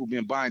lot of people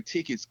been buying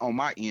tickets on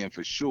my end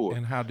for sure.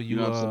 And how do You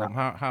know you what I'm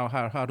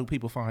saying? how do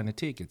people find the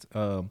tickets?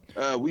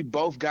 We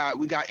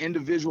got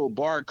individual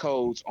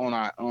barcodes on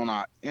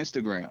our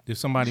Instagram. If You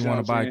somebody see what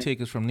want to I'm buy saying?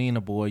 tickets from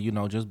Nina Boy, you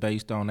know, just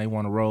based on they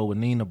want to roll with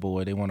Nina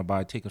Boy, they want to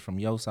buy tickets from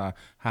your side.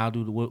 How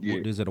do Yeah.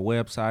 is it a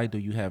website? Do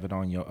you have it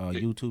on your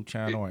It, YouTube it,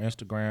 channel or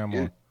Instagram it,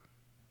 or?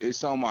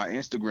 it's on my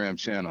Instagram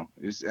channel.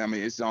 It's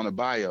on the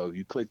bio.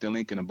 You click the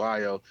link in the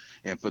bio,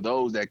 and for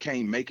those that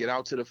can't make it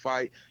out to the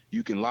fight,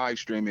 you can live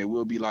stream it.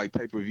 Will be like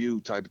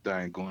pay-per-view type of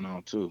thing going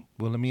on too.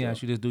 Well, let me So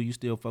ask you this: do you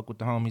still fuck with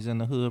the homies in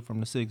the hood from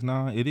the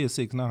 6ix9ine? It is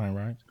 6ix9ine,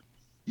 right?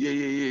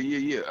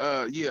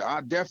 yeah.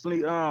 I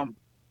definitely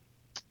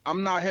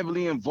I'm not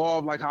heavily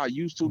involved like how I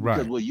used to because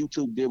Right, what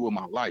YouTube did with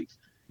my life.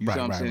 You see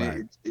what I'm saying?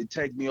 right. It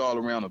take me all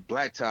around the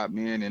blacktop,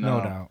 man, and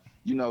No doubt.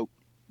 you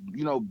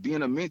know,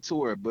 being a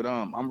mentor. But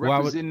I'm Well, I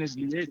would. representing this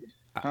league,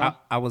 huh?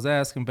 I was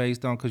asking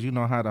based on because you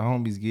know how the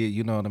homies get,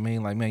 you know what I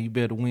mean? Like, man, you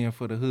better win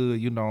for the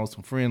hood, you know,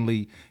 some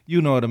friendly,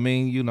 you know what I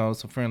mean? You know,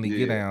 some friendly get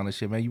Yeah. down and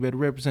shit, man. You better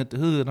represent the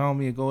hood,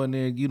 homie, and go in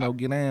there, you know,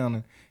 get down.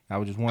 And I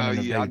was just Oh wondering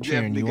if yeah, they I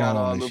cheering definitely you got on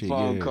all and the shit.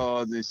 phone Yeah.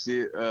 calls and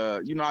shit.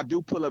 I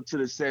do pull up to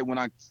the set when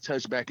I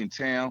touch back in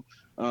town.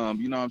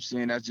 You know what I'm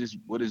saying? That's just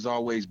what it's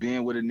always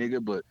been with a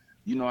nigga. But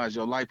you know, as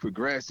your life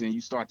progresses and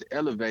you start to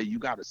elevate, you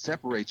got to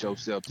separate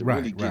yourself to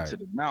really get Right. to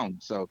the mountain.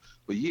 So,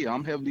 but yeah,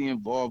 I'm heavily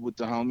involved with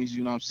the homies.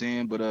 You know what I'm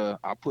saying? But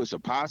I push a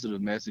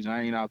positive message.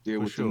 I ain't out there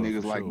For with them sure, for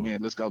niggas like, sure.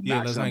 man, let's go Yeah,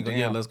 knock let's ain't something go.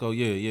 Yeah, down. let's go.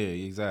 Yeah,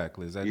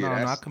 exactly. Yeah, No, I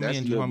that's a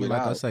commend you, little homie. bit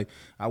Like I out. say,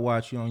 I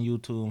watch you on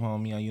YouTube,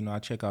 homie. You know, I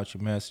check out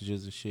your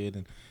messages and shit,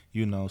 and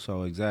you know,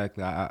 so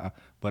exactly.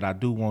 But I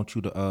do want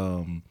you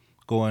to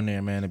go in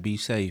there, man, and be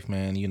safe,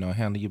 man. You know,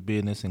 handle your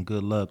business and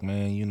good luck,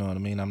 man. You know what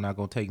I mean. I'm not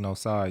gonna take no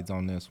sides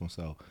on this one,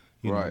 so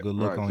you know, good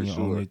luck Right, on for your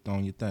sure.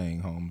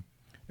 thing, homie.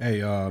 Hey,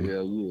 Hell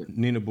yeah.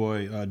 Nina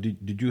Boy,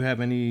 did you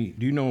have any?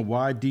 Do you know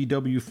why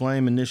DW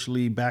Flame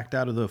initially backed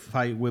out of the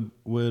fight with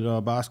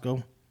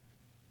Bosco?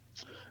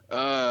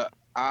 Uh,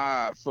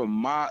 from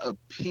my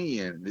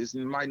opinion, this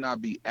might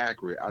not be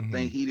accurate. I Mm-hmm.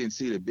 think he didn't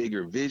see the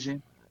bigger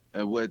vision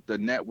of what the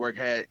network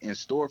had in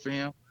store for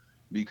him,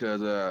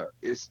 because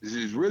it's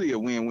really a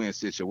win-win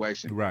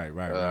situation. Right.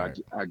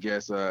 I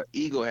guess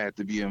ego had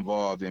to be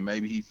involved, and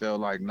maybe he felt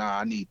like, nah,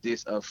 I need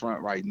this up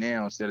front right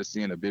now instead of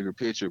seeing a bigger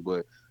picture.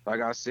 But like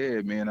I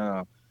said,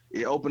 man,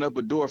 it opened up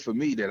a door for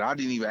me that I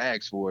didn't even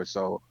ask for.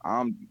 So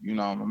I'm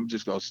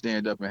just gonna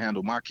stand up and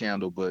handle my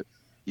candle. But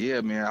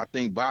yeah, man, I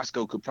think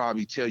Bosco could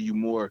probably tell you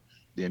more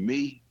than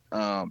me.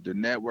 The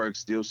network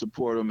still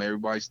support him.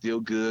 Everybody's still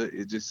good.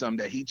 It's just something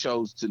that he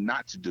chose to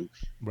not to do.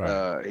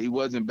 Right. He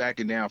wasn't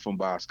backing down from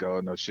Bosco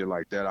or no shit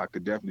like that. I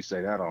could definitely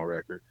say that on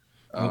record.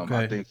 I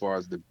Okay. think as far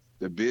as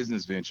the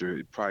business venture,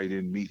 it probably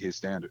didn't meet his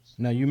standards.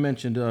 Now you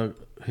mentioned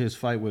his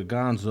fight with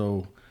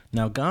Gonzo.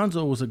 Now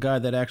Gonzo was a guy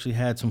that actually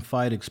had some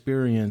fight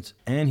experience,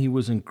 and he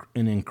was in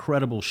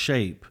incredible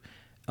shape.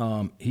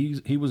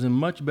 He was in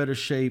much better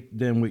shape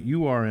than what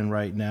you are in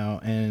right now,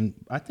 and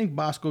I think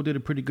Bosco did a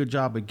pretty good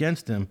job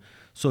against him.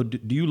 So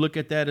do you look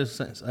at that as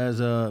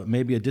a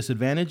maybe a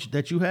disadvantage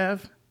that you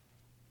have?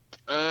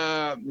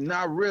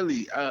 Not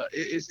really.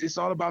 It's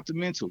all about the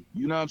mental.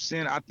 You know what I'm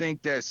saying? I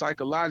think that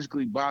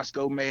psychologically,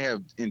 Bosco may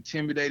have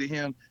intimidated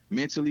him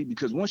mentally,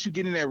 because once you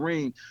get in that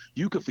ring,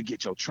 you could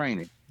forget your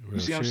training. You Real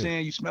see what I'm shit.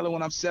 saying? You smell it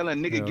when I'm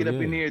selling. Nigga Hell get up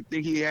in yeah. there and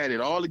think he had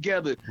it all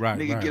together. Right.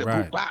 Nigga get a boop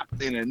Right. bop,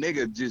 and a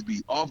nigga just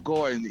be off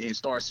guard and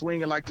start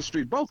swinging like the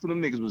street. Both of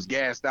them niggas was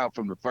gassed out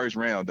from the first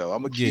round, though.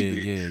 I'm gonna keep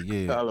it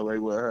Yeah. all the way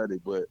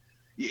 100. But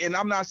yeah, and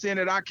I'm not saying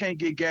that I can't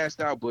get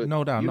gassed out, but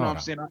No doubt. you know No what I'm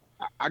doubt. saying?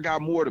 I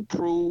got more to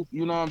prove.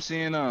 You know what I'm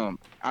saying?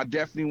 I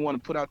definitely want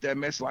to put out that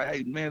message like,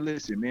 hey, man,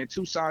 listen, man,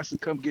 two sides to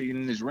come get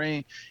in this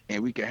ring,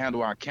 and we can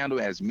handle our candle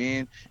as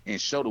men and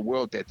show the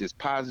world that this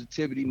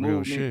positivity Real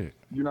movement, shit.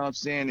 you know what I'm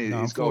saying, No,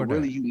 I'm it's going for to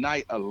really that.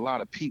 unite a lot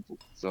of people.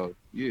 So,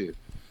 yeah.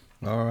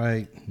 All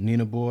right,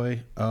 Nina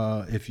Boy,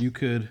 if you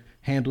could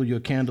handle your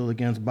candle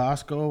against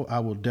Boskoe, I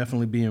will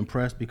definitely be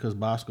impressed because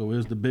Boskoe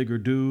is the bigger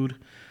dude.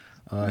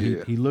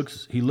 He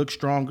looks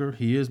stronger.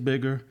 He is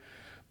bigger,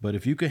 but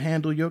if you can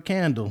handle your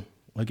candle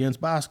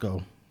against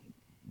Boskoe,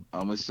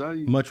 I'm gonna show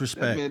you. much That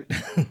respect.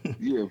 man,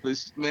 yeah,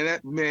 but man,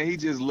 that man, he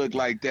just looked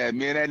like that,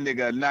 man. That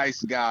nigga, a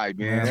nice guy, man.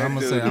 Man, I'm That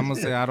gonna say, dude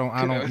is. I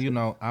don't, you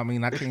know, I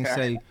mean, I can't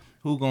say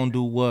who gonna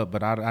do what,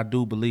 but I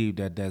do believe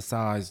that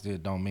size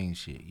that don't mean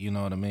shit. You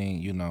know what I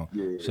mean? You know,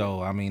 Yeah.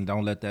 so I mean,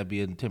 don't let that be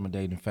an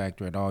intimidating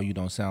factor at all. You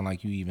don't sound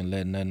like you even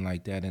let nothing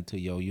like that into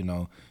your, you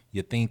know,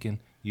 your thinking.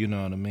 You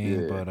know what I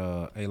mean? Yeah.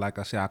 But hey, like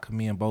I said, I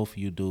commend both of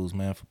you dudes,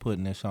 man, for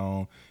putting this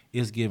on.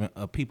 It's giving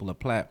people a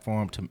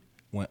platform to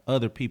when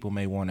other people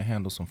may want to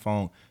handle some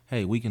phone.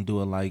 Hey, we can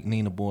do it like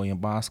Nina Boy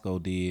and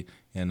Boskoe did,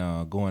 and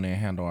go in there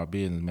and handle our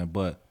business, man.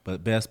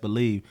 But best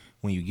believe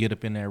when you get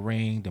up in that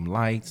ring, them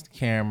lights,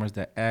 cameras,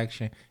 that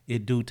action,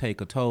 it do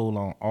take a toll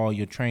on all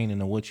your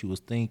training and what you was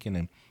thinking,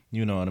 and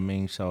you know what I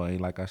mean. So hey,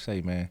 like I say,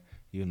 man,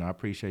 you know I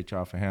appreciate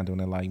y'all for handling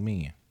it like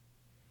men.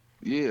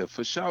 Yeah,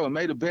 for sure. And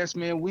may the best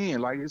man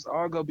win. Like it's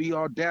all gonna be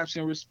all daps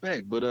and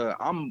respect. But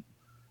I'm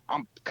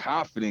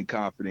confident,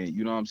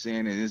 you know what I'm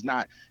saying? And it's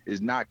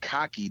not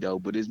cocky though,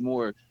 but it's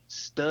more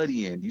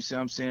studying. You see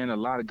what I'm saying? A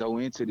lot of go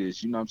into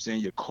this, you know what I'm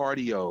saying? Your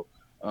cardio.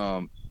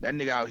 That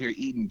nigga out here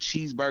eating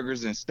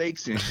cheeseburgers and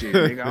steaks and shit,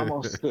 nigga.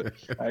 Almost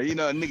you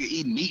know, a nigga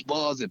eating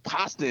meatballs and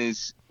pasta and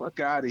fuck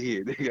out of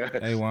here, nigga.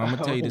 Hey, well, I'm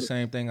gonna tell you the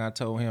same thing I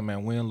told him,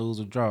 man. Win,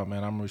 lose, or draw,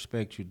 man. I'm gonna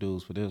respect you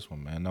dudes for this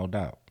one, man. No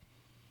doubt.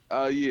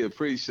 Oh yeah,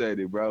 appreciate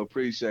it, bro.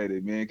 Appreciate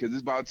it, man. Cause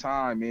it's about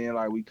time, man.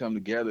 Like we come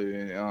together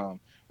and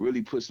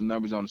really put some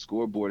numbers on the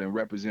scoreboard and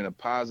represent a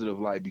positive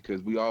light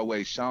because we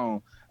always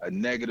shown a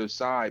negative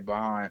side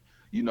behind,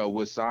 you know,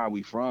 what side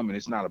we from, and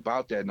it's not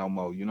about that no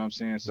more. You know what I'm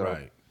saying? So,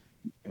 Right.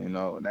 you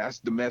know, that's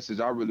the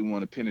message I really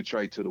want to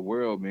penetrate to the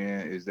world,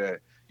 man. Is that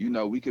you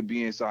know we could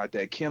be inside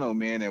that kennel,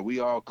 man, and we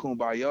all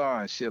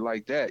kumbaya and shit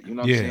like that. You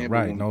know what I'm Yeah, saying? But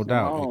right. when we No come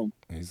doubt. home,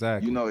 you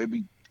Exactly. know,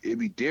 it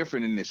be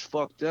different and it's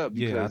fucked up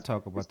Yeah, I because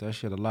talk about that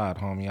shit a lot,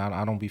 homie.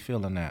 I don't be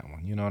feeling that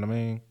one. You know what I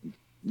mean?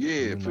 yeah,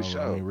 You for know, I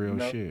sure. mean, You real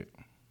know. shit.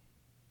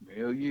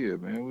 Hell yeah,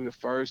 man. We the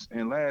first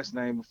and last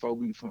name before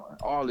we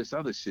all this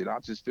other shit. I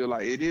just feel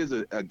like it is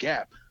a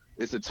gap.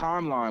 It's a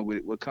timeline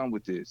with what come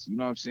with this. You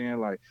know what I'm saying?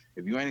 Like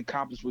if you ain't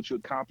accomplished what you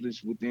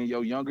accomplished within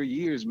your younger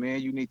years,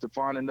 man, you need to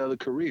find another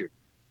career.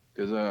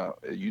 Cause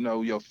you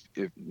know, if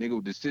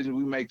nigga decision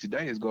we make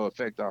today is gonna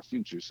affect our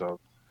future. So,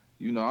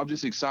 you know, I'm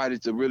just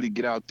excited to really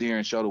get out there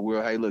and show the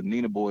world, hey, look,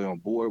 Nina Boy on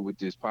board with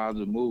this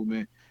positive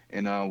movement.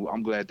 And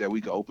I'm glad that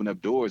we can open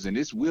up doors and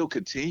this will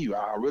continue.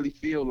 I really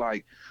feel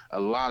like a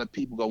lot of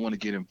people gonna want to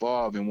get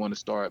involved and want to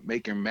start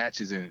making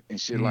matches and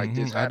shit like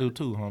this I do happen.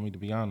 too, homie. To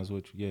be honest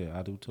with you, yeah,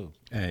 I do too.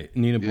 Hey,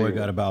 Nina Boy Yeah.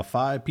 got about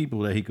 5 people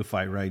that he could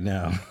fight right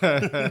now.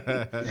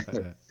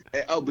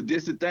 Oh, but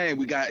this the thing.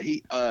 We got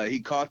he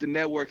called the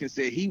network and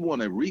said he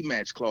want a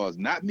rematch clause,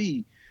 not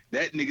me.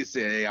 That nigga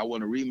said, "Hey, I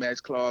want a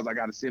rematch clause. I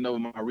got to send over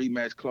my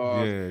rematch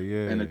clause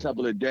Yeah, in a yeah.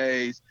 couple of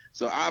days."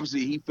 So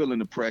obviously he feeling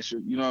the pressure.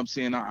 You know what I'm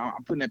saying?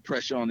 I'm putting that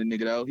pressure on the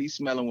nigga though. He's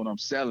smelling what I'm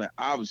selling,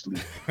 obviously.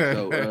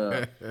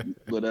 So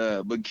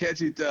but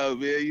catch it though,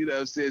 man. You know what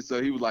I'm saying?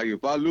 So he was like,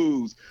 if I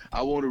lose,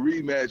 I want a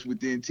rematch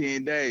within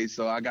 10 days.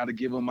 So I got to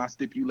give him my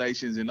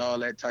stipulations and all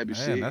that type of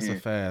Man, shit. that's a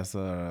And fast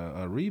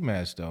a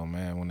rematch though,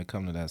 man. When it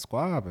comes to that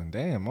squab, and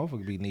damn,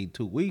 motherfucker be need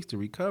 2 weeks to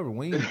recover.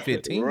 We ain't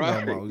 15 no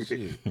right. more.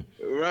 Shit.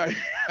 Right.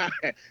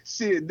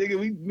 Shit, nigga,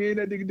 me and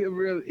that nigga did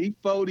real. He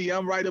 40,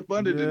 I'm right up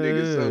under the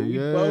nigga, Yeah, so we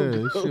both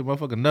yeah. go. Shit,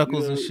 motherfucking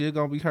knuckles and You shit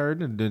gonna be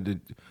hurting,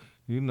 and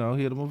you know,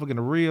 hit the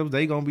motherfucking ribs,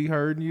 they gonna be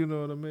hurting. You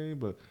know what I mean?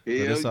 But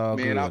hell, it's all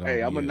man, good, hey,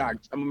 homie. Yeah. I'm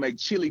gonna make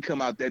chili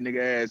come out that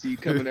nigga ass. He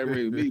coming that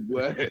ring with me,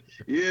 boy.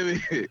 Yeah,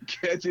 man,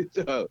 catch it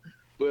up.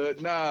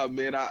 But nah,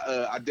 man,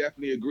 I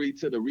definitely agree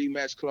to the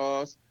rematch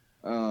clause.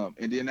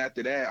 And then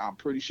after that, I'm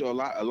pretty sure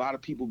a lot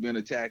of people been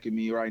attacking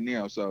me right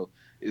now. So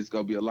it's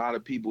gonna be a lot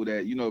of people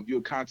that if you're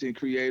a content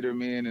creator,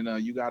 man,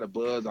 and you got a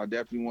buzz, I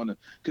definitely want to,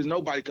 because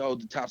nobody can hold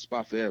the top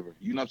spot forever.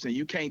 You know what I'm saying?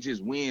 You can't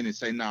just win and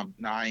say, nah,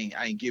 I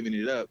ain't giving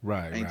it up.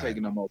 Right, I ain't right.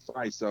 taking no more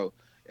fights. So.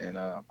 And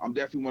I'm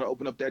definitely want to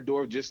open up that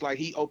door, just like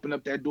he opened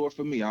up that door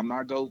for me. I'm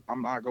not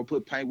gonna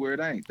put paint where it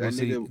ain't. Well, That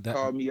see nigga that.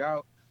 called me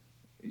out,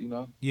 you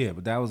know. Yeah,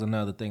 but that was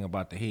another thing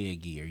about the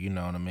headgear. You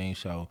know what I mean?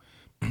 So,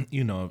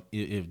 you know,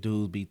 if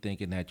dudes be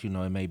thinking that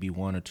it may be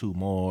one or two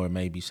more, or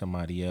maybe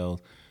somebody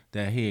else,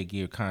 that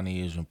headgear kind of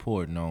is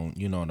important on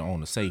on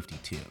the safety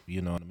tip.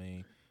 You know what I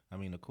mean? I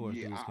mean, of course,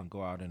 Yeah, dudes can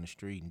go out in the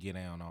street and get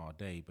down all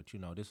day, but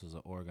this is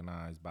an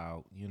organized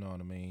bout. You know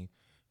what I mean?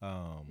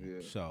 yeah,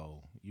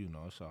 So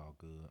it's all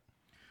good.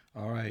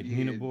 All right,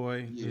 Nina yeah,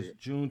 Boy is yeah,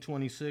 June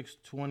 26,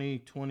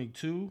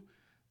 2022,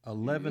 yeah.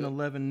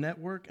 1111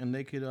 Network, and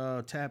they could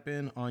tap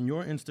in on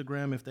your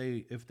Instagram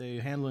if they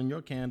handling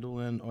your candle,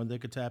 and or they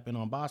could tap in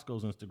on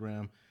Bosco's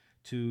Instagram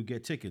to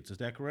get tickets. Is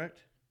that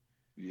correct?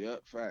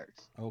 Yep,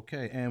 facts.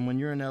 Okay, and when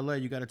you're in LA,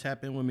 you got to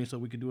tap in with me so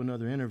we could do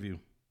another interview.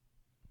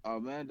 Oh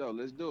man, though,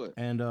 let's do it.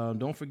 And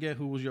don't forget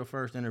who was your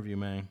first interview,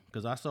 man,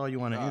 because I saw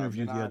you on an Oh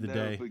interview man, the I'll other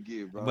never day.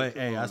 forget, bro. But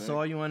Come hey, I on, man.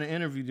 saw you on an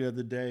interview the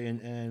other day,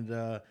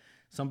 and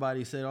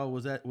somebody said, "Oh,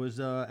 was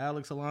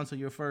Alex Alonso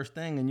your first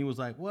thing?" And you was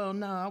like, "Well,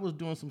 no, I was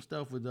doing some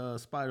stuff with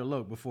Spider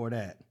Loc before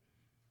that."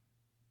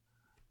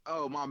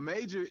 Oh, my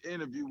major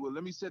interview. Well,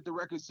 let me set the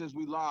record since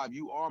we live.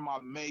 You are my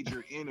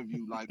major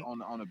interview, like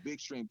on a big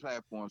stream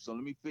platform. So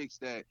let me fix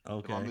that if I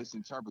Okay.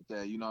 misinterpret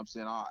that. You know what I'm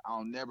saying?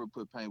 I'll never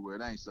put pain where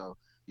it ain't. So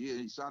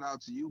yeah, shout out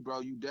to you,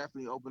 bro. You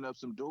definitely opened up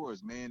some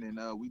doors, man.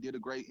 And we did a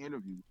great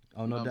interview.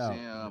 Oh, You know no what I'm doubt.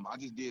 saying? I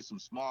just did some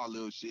small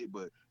little shit,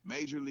 but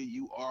majorly,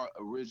 you are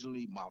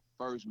originally my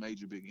first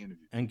major big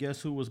interview. And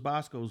guess who was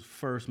Bosco's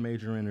first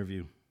major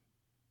interview?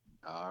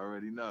 I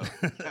already know.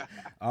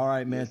 All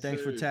right, man. Yes,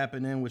 Thanks for sir.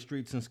 tapping in with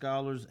Streets and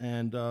Scholars,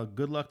 and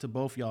good luck to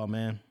both y'all,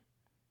 man.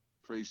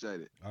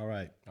 Appreciate it. All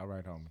right. All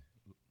right, homie.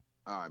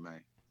 All right,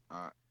 man.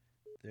 All right.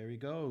 There he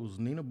goes,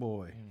 Nina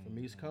Boy from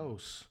East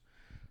Coast.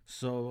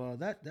 So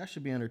that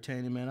should be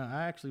entertaining, man.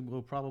 I actually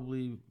will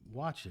probably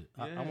watch it.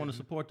 I want to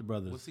support the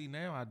brothers. Well, see,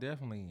 now I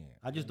definitely am.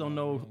 I just don't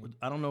know.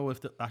 I don't know if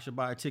I should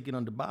buy a ticket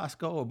under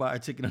Bosco or buy a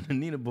ticket under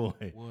Nina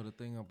Boy. Well, the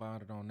thing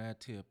about it on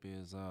that tip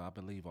is, I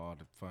believe all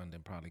the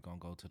funding probably gonna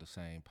go to the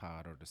same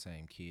pot or the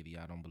same kitty.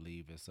 I don't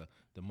believe it's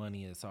the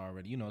money is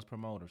already, it's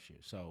promoter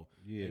shit. So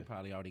Yeah. they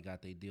probably already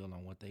got their deal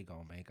on what they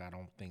gonna make. I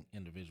don't think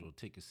individual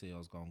ticket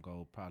sales gonna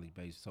go probably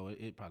based. So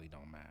it probably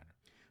don't matter.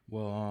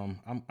 Well,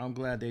 I'm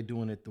glad they're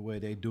doing it the way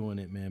they're doing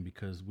it, man,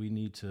 because we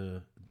need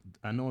to.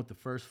 I know at the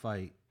first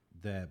fight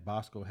that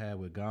Bosco had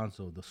with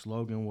Gonzo, the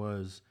slogan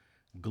was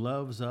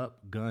 "Gloves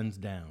up, guns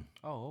down."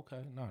 Oh,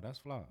 okay. No, that's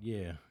fly.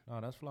 Yeah.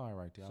 No, that's fly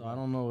right there. So I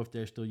don't know if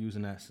they're still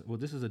using that. Well,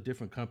 this is a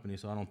different company,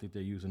 so I don't think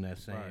they're using that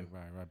same.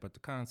 Right. But the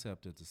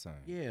concept is the same.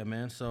 Yeah,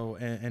 man. So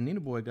and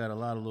Nina Boy got a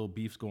lot of little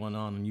beefs going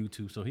on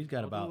YouTube. So he's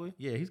got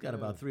he's got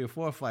about 3 or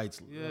 4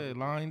 fights. Yeah,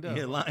 lined up.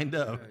 Yeah, lined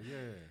up.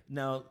 Yeah.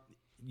 Now,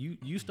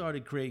 you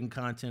started creating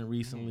content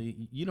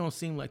recently. You don't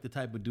seem like the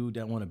type of dude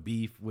that want to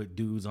beef with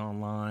dudes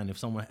online. If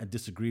someone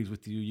disagrees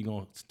with you, you're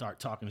going to start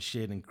talking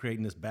shit and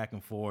creating this back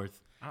and forth.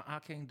 I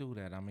can't do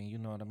that. I mean, you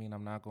know what I mean?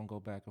 I'm not going to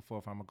go back and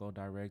forth. I'm going to go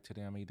direct to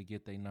them, either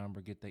get their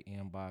number, get their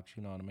inbox,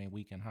 you know what I mean?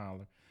 We can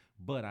holler.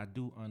 But I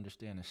do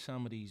understand that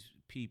some of these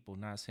people,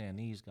 not saying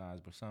these guys,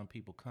 but some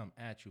people come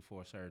at you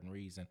for a certain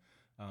reason.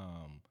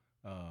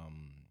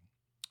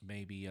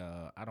 Maybe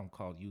I don't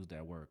use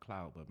that word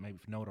clout, but maybe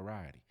for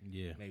notoriety.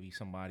 Yeah. Maybe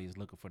somebody is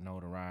looking for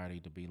notoriety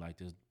to be like,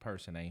 this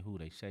person ain't who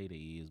they say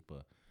they is,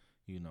 but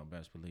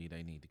best believe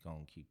they need to go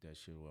and keep that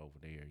shit over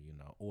there,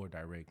 or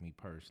direct me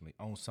personally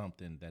on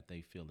something that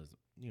they feel is,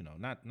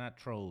 not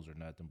trolls or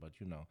nothing, but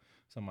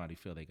somebody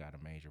feel they got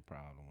a major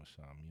problem with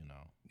something,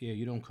 Yeah,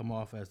 you don't come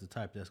off as the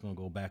type that's gonna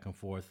go back and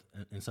forth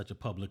in such a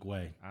public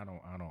way. I don't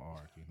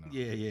argue. No.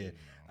 Yeah.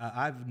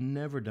 I've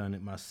never done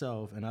it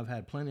myself, and I've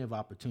had plenty of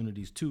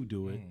opportunities to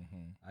do it.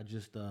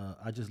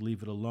 Mm-hmm. I just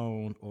leave it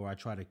alone, or I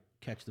try to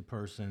catch the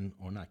person,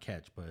 or not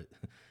catch, but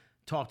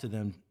talk to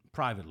them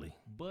privately.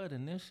 But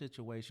in this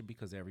situation,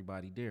 because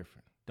everybody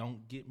different,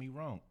 don't get me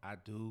wrong, I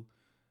do.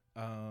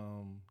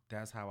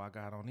 That's how I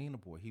got on Nina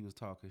Boy. He was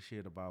talking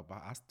shit about.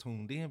 I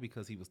tuned in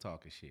because he was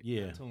talking shit.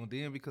 Yeah. I tuned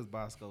in because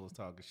Boskoe was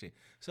talking shit.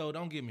 So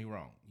don't get me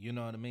wrong. You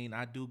know what I mean?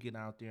 I do get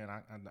out there,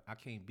 and I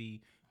can't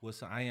be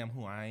I am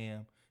who I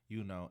am.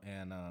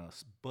 And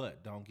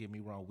but don't get me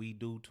wrong, we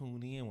do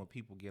tune in when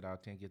people get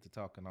out there and get to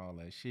talking all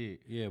that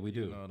shit. Yeah, we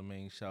do. You know what I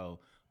mean? So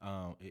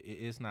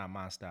it's not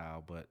my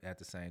style, but at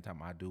the same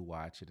time, I do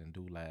watch it and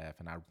do laugh,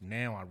 and I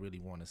really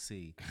want to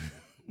see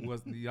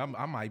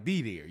I might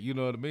be there. You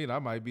know what I mean? I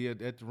might be at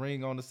the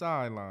ring on the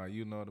sideline.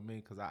 You know what I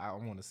mean? Because I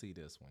want to see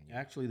this one.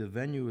 Actually, the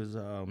venue is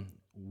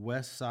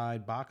West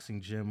Side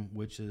Boxing Gym,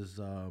 which is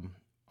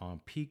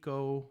on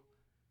Pico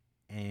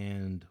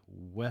and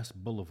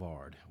West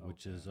Boulevard,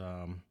 which is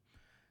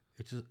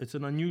it's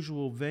an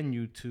unusual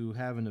venue to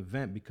have an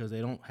event because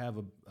they don't have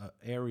a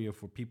area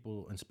for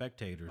people and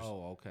spectators.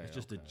 Oh, okay. It's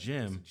just a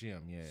gym. It's a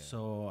gym, yeah.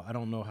 So I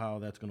don't know how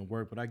that's going to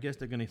work, but I guess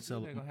they're going to sell.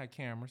 They're gonna have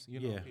cameras.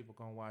 Yeah. People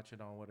gonna watch it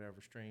on whatever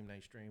stream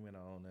they stream it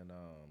on, and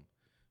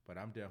but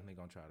I'm definitely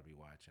gonna try to be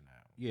watching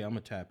that one. Yeah, I'm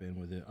gonna tap in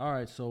with it. All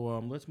right, so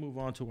let's move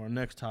on to our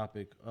next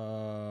topic.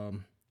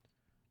 Marijuana,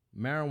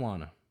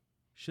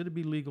 should it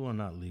be legal or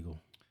not legal?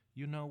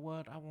 You know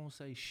what? I won't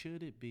say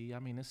should it be. I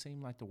mean, it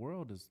seems like the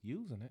world is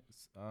using it.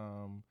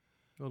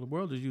 Well, the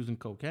world is using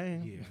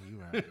cocaine. Yeah,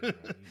 you're right.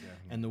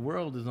 And the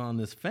world is on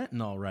this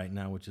fentanyl right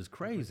now, which is But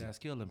crazy. that's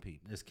killing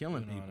people. It's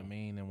killing You know people. what I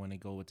mean? And when they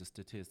go with the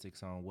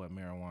statistics on what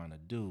marijuana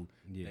do,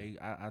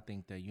 I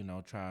think that,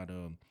 try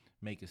to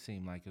make it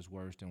seem like it's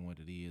worse than what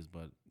it is.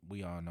 But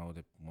we all know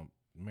that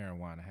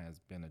marijuana has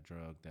been a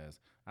drug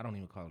I don't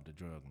even call it a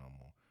drug no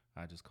more.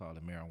 I just call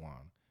it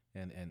marijuana.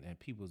 And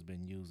people's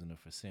been using it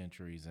for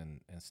centuries and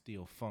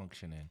still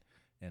functioning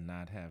and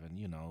not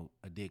having,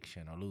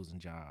 addiction or losing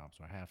jobs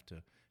or have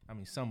to. I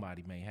mean,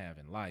 somebody may have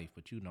in life,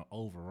 but,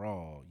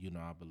 overall,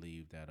 I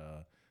believe that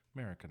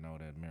America know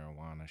that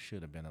marijuana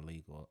should have been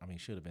illegal. I mean,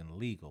 should have been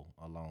legal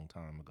a long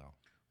time ago.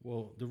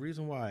 Well, the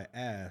reason why I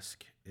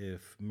ask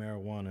if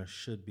marijuana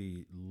should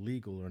be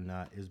legal or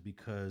not is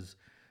because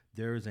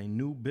there is a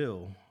new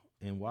bill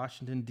in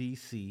Washington,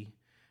 D.C.,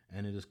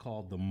 and it is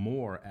called the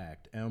MORE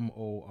Act,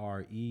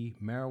 MORE,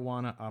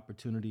 Marijuana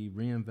Opportunity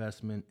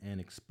Reinvestment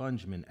and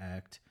Expungement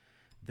Act,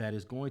 that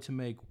is going to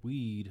make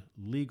weed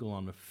legal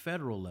on the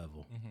federal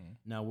level.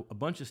 Now, a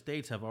bunch of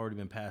states have already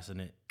been passing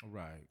it.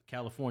 Right.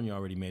 California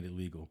already made it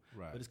legal.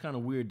 Right. But it's kind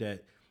of weird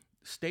that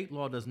state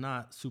law does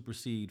not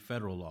supersede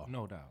federal law.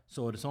 No doubt.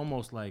 So it's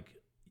almost like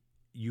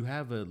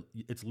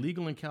it's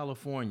legal in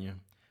California,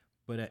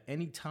 but at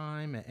any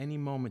time, at any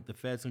moment, the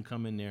feds can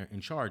come in there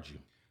and charge you.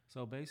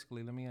 So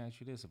basically, let me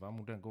ask you this. If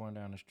I'm going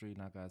down the street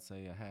and I got,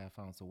 say, a half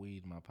ounce of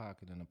weed in my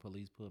pocket and the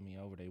police put me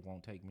over, they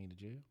won't take me to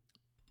jail?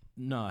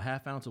 No, a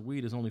half ounce of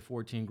weed is only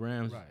 14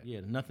 grams. Right.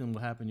 Yeah, nothing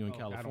will happen to you in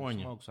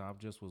California. I don't smoke, so I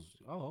just was,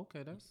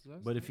 okay, that's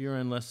But if you're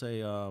in, let's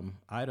say,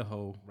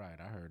 Idaho, right,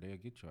 I heard they'll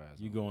get your ass.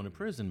 you go into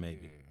prison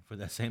maybe for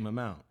that same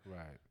amount.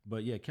 Right.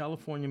 But yeah,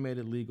 California made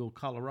it legal.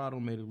 Colorado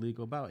made it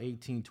legal. About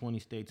 18, 20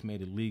 states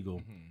made it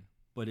legal.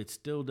 But it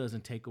still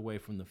doesn't take away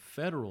from the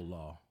federal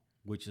law,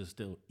 which is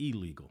still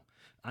illegal.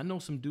 I know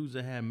some dudes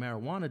that had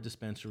marijuana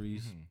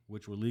dispensaries,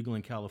 which were legal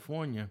in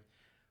California.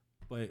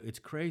 But it's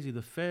crazy.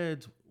 The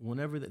feds,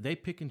 whenever they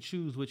pick and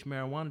choose which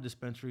marijuana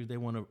dispensaries they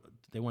want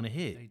to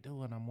hit. They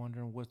do, and I'm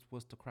wondering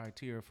what's the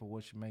criteria for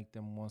what should make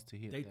them wants to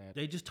hit that.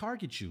 They just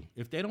target you.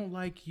 If they don't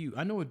like you,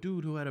 I know a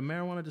dude who had a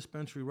marijuana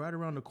dispensary right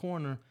around the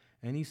corner,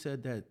 and he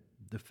said that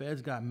the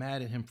feds got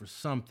mad at him for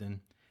something,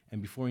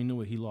 and before he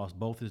knew it, he lost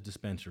both his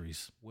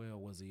dispensaries. Well,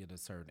 was he in a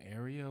certain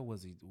area?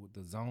 Was he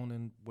the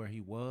zoning where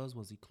he was?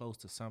 Was he close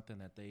to something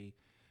that they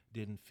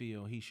didn't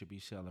feel he should be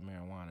selling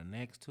marijuana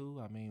next to?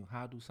 I mean,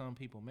 how do some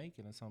people make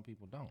it and some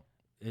people don't?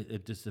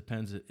 It just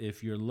depends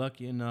if you're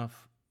lucky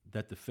enough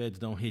that the feds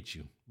don't hit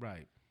you.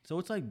 Right. So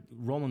it's like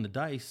rolling the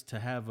dice to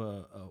have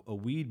a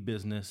weed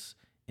business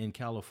in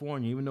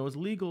California. Even though it's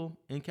legal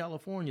in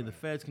California, the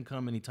feds can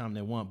come anytime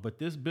they want. But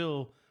this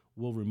bill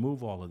will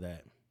remove all of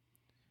that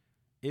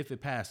if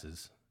it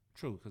passes.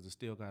 True, because it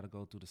still got to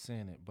go through the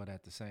Senate. But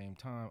at the same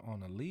time,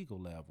 on a legal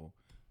level,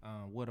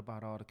 what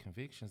about all the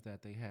convictions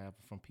that they have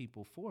from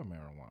people for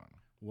marijuana?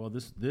 Well,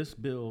 this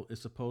bill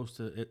is supposed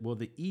to,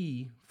 the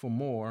E for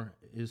more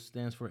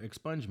stands for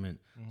expungement.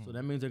 So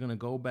that means they're going to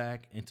go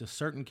back into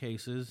certain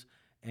cases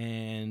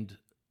and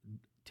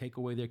take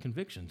away their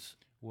convictions.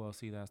 Well,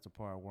 see, that's the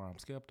part where I'm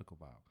skeptical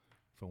about.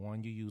 For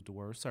one, you use the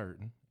word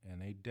certain,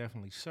 and they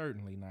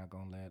certainly not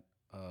going to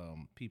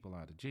let people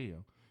out of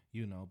jail,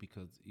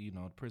 because,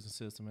 the prison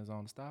system is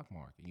on the stock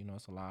market.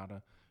 It's a lot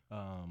of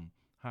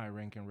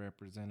high-ranking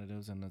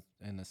representatives in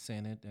the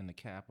Senate and the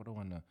Capitol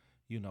and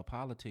the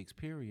politics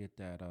period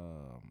that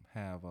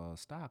have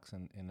stocks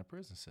in the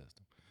prison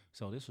system.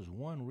 So this is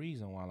one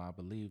reason why I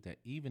believe that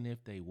even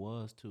if they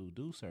was to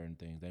do certain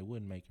things, they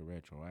wouldn't make it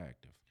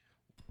retroactive.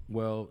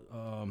 Well,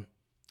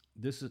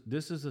 this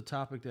is a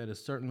topic that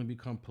has certainly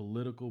become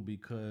political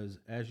because,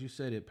 as you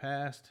said, it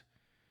passed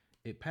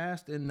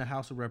in the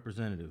House of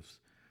Representatives,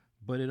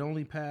 but it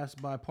only passed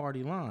by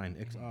party line.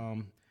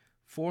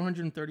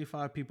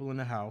 435 people in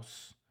the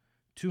House,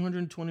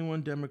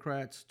 221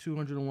 Democrats,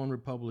 201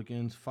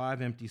 Republicans,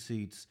 5 empty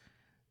seats.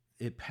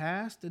 It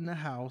passed in the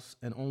House,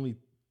 and only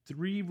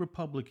 3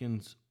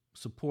 Republicans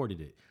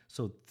supported it.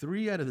 So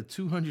 3 out of the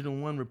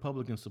 201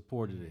 Republicans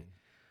supported it.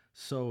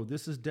 So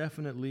this is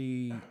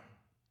definitely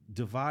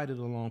divided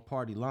along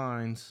party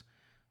lines.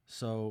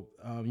 So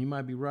you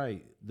might be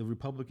right. The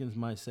Republicans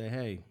might say,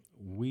 hey,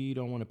 we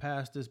don't want to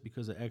pass this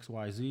because of X,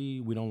 Y,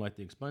 Z. We don't like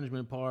the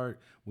expungement part.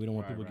 We don't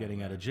want people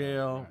getting out of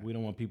jail. We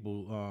don't want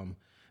people,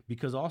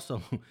 because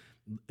also,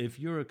 if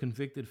you're a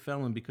convicted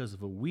felon because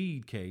of a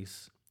weed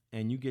case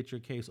and you get your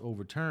case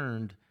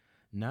overturned,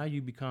 now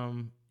you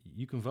can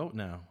vote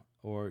now.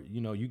 Or,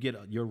 you get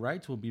your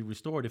rights will be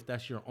restored if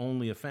that's your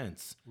only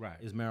offense,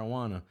 is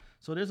marijuana.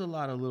 So there's a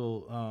lot of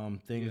little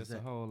things.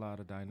 There's a whole lot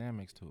of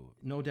dynamics to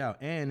it. No doubt.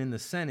 And in the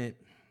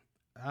Senate,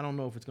 I don't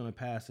know if it's going to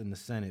pass in the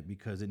Senate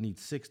because it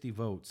needs 60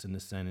 votes in the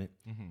Senate.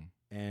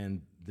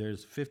 And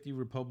there's 50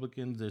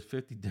 Republicans, there's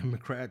 50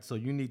 Democrats. So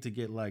you need to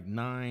get like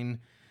 9,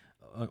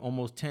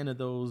 almost 10 of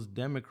those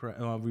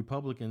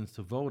Republicans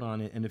to vote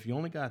on it. And if you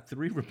only got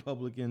 3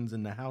 Republicans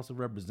in the House of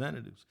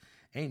Representatives,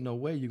 ain't no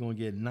way you're going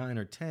to get 9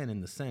 or 10 in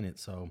the Senate.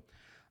 So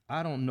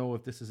I don't know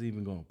if this is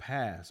even going to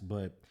pass.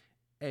 But,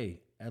 hey,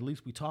 at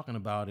least we're talking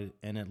about it.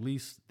 And at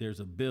least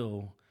there's a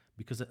bill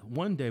because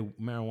one day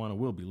marijuana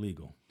will be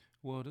legal.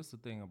 Well, this is the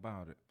thing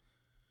about it.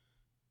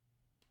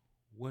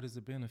 What is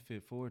the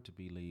benefit for it to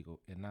be legal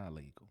and not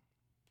legal?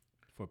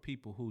 For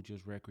people who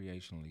just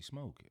recreationally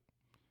smoke it.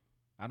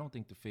 I don't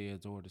think the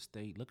feds or the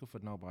state looking for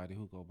nobody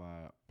who go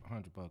buy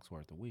 $100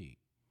 worth of weed.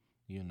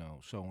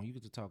 So when you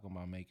get to talking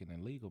about making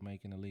it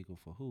legal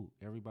for who?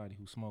 Everybody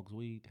who smokes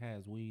weed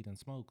has weed and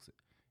smokes it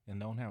and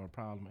don't have a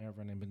problem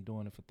ever and they've been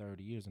doing it for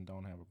 30 years and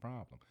don't have a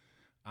problem.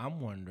 I'm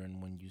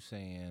wondering when you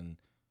saying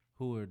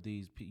who are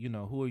these,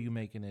 who are you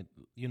making it,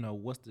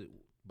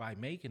 by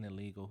making it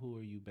legal, who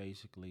are you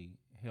basically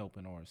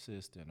helping or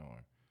assisting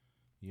or,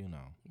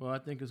 Well, I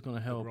think it's going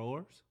to help. The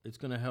growers? It's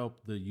going to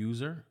help the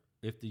user.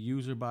 If the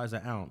user buys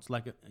an ounce,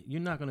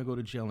 you're not going to go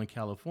to jail in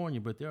California,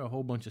 but there are a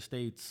whole bunch of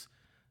states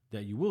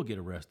that you will get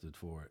arrested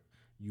for it.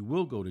 you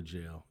will go to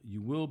jail.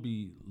 You will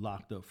be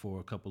locked up for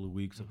a couple of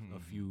weeks,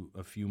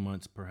 a few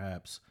months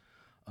perhaps.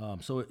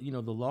 So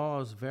the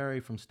laws vary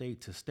from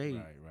state to state.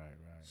 Right.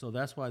 So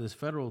that's why this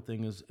federal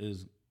thing is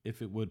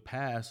if it would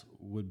pass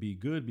would be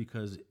good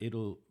because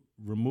it'll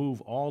remove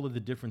all of the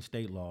different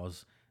state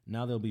laws.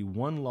 Now there'll be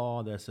one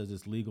law that says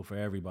it's legal for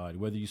everybody,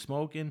 whether you're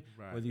smoking,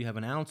 whether you have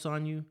an ounce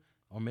on you,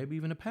 or maybe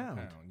even a pound.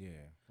 Yeah.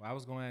 Well, I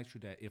was going to ask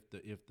you that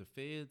if the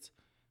feds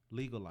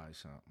legalize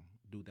something,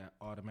 do that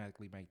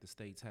automatically make the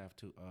states have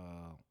to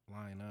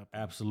line up?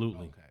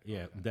 Absolutely. Okay.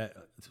 Yeah. That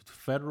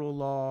federal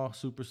law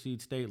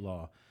supersedes state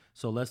law.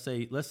 So let's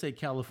say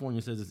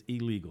California says it's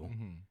illegal.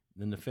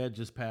 Then the Fed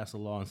just passed a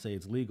law and say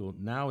it's legal.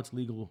 Now it's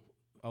legal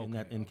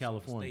in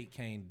California. So the state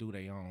can't do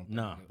their own thing.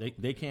 No,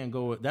 they can't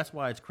go. That's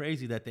why it's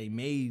crazy that they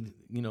made,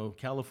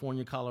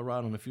 California,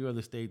 Colorado, and a few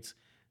other states,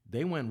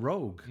 they went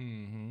rogue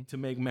to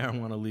make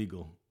marijuana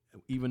legal,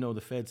 even though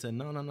the Fed said,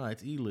 no,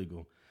 it's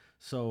illegal.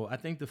 So I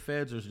think the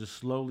feds are just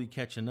slowly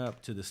catching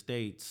up to the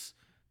states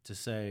to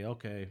say,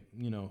 okay,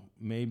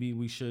 maybe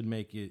we should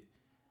make it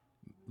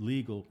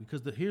legal.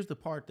 Because here's the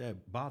part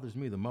that bothers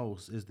me the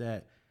most is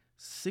that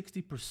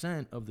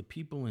 60% of the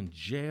people in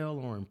jail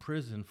or in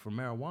prison for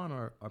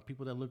marijuana are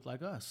people that look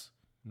like us.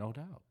 No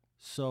doubt.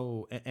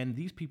 So, and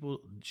these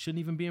people shouldn't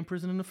even be in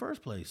prison in the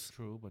first place.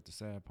 True, but the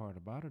sad part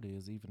about it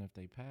is even if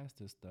they pass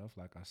this stuff,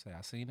 like I say,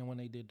 I seen it when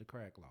they did the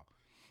crack law.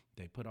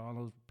 They put all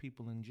those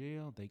people in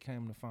jail. They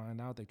came to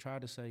find out. They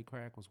tried to say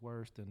crack was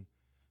worse than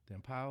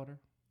powder.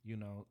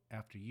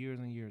 After years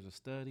and years of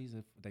studies,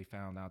 if they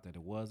found out that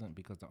it wasn't,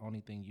 because the only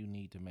thing you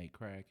need to make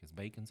crack is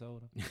baking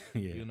soda.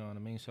 Yeah. You know what I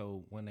mean?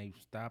 So when they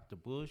stopped the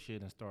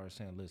bullshit and started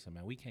saying, listen,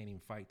 man, we can't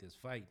even fight this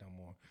fight no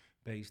more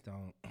based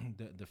on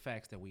the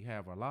facts that we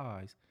have our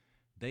lies,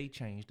 they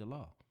changed the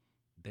law.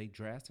 They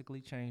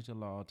drastically changed the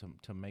law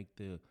to make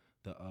the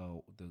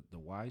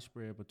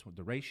widespread between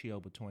the ratio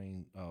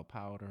between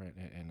powder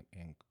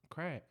and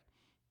crack.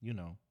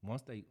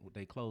 Once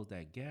they close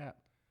that gap,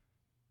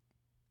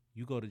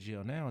 you go to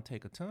jail now and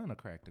take a ton of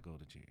crack to go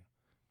to jail.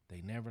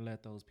 They never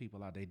let those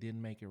people out. They didn't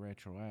make it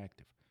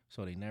retroactive,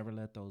 so they never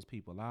let those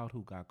people out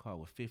who got caught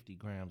with 50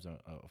 grams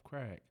of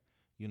crack.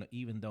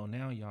 Even though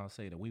now y'all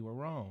say that we were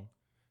wrong,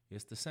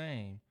 it's the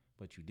same,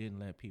 but you didn't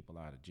let people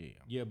out of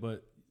jail. Yeah,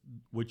 but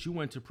what you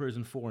went to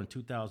prison for in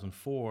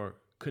 2004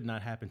 could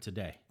not happen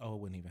today. Oh,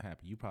 it wouldn't even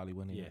happen. You probably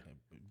wouldn't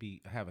even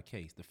have a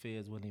case. The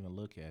feds wouldn't even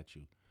look at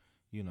you,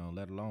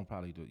 let alone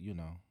probably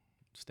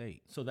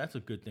state. So that's a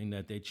good thing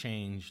that they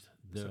changed.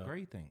 It's a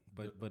great thing,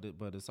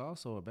 but it's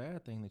also a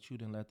bad thing that you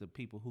didn't let the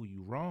people who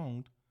you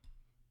wronged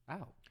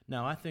out.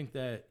 Now, I think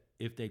that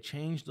if they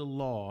change the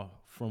law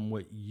from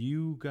what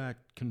you got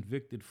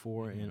convicted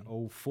for in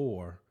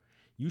 2004,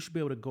 you should be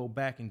able to go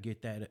back and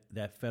get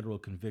that federal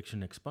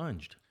conviction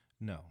expunged.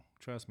 No,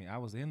 trust me. I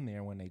was in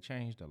there when they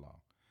changed the law.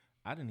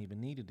 I didn't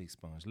even need it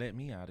expunged. Let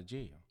me out of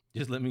jail.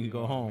 Just let me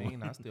go home. I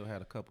mean, I still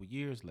had a couple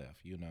years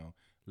left,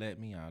 Let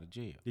me out of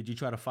jail. Did you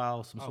try to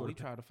file some sort of... we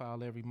tried to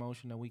file every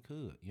motion that we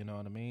could, you know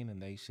what I mean?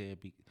 And they said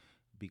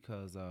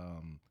because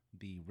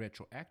the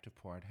retroactive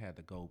part had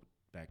to go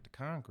back to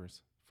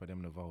Congress for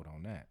them to vote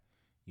on that.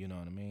 You know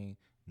what I mean?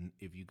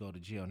 If you go to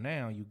jail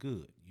now, you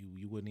good.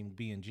 You wouldn't even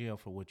be in jail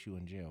for what you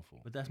in jail for.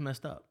 But that's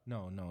messed up.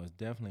 No, it's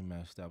definitely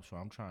messed up. So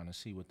I'm trying to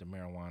see with the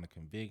marijuana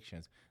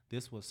convictions,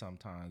 this was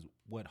sometimes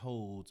what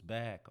holds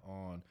back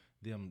on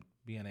them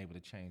being able to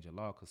change the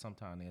law, because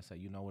sometimes they'll say,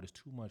 it's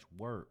too much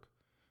work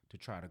to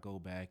try to go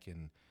back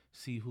and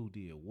see who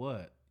did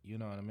what. You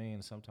know what I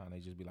mean? Sometimes they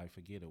just be like,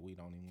 forget it. We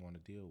don't even want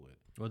to deal with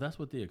it. Well, that's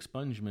what the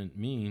expungement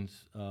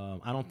means.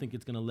 I don't think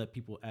it's going to let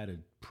people out of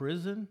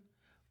prison.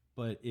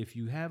 But if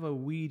you have a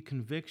weed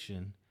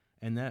conviction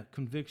and that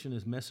conviction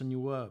is messing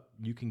you up,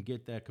 you can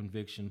get that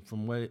conviction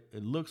from what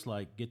it looks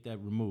like, get that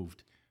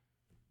removed.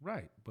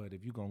 Right. But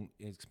if you're going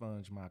to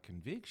expunge my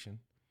conviction,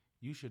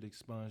 you should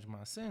expunge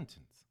my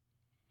sentence.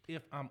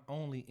 If I'm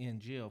only in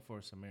jail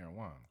for some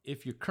marijuana.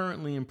 If you're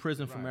currently in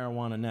prison for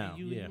marijuana now.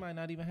 You might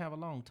not even have a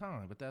long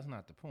time, but that's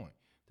not the point.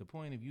 The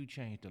point, if you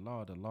change the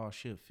law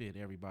should fit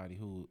everybody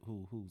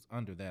who's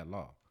under that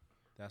law.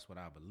 That's what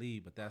I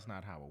believe, but that's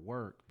not how it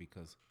works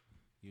because...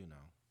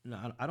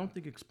 No, I don't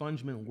think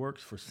expungement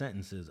works for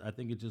sentences. I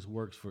think it just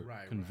works for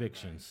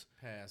convictions.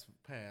 Pass.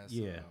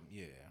 Yeah.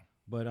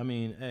 But I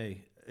mean,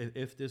 hey,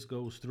 if this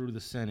goes through the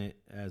Senate,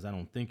 as I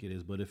don't think it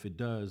is, but if it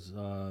does,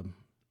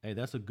 hey,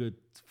 that's a good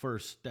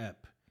first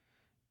step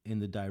in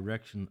the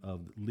direction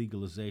of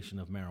legalization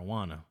of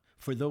marijuana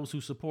for those who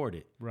support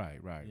it.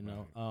 Right.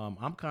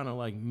 I'm kind of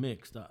like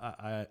mixed.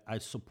 I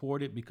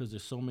support it because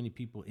there's so many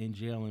people in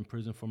jail and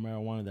prison for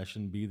marijuana that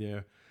shouldn't be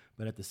there.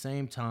 But at the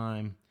same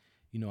time,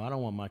 I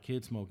don't want my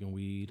kids smoking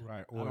weed.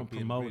 Right, or I don't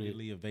promote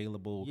readily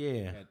available.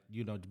 Yeah.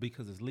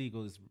 Because it's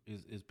legal, is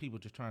people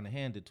just trying to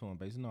hand it to them.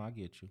 Basically, no, I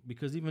get you.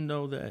 Because even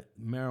though that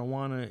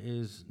marijuana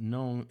is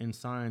known in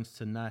science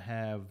to not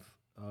have,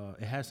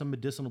 it has some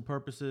medicinal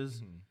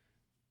purposes,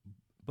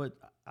 but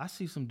I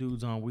see some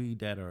dudes on weed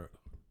that are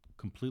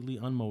completely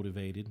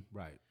unmotivated.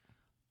 Right.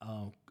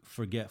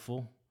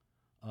 Forgetful.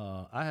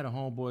 I had a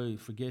homeboy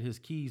forget his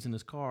keys in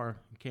his car,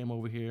 came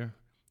over here.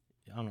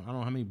 I don't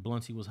know how many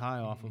blunts he was high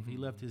off of. He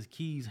left his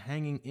keys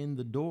hanging in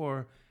the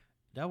door.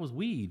 That was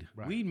weed.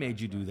 Right, Weed made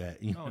you do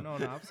that. You know? No.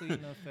 I've seen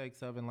the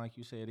effects of it. Like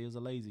you said, it is a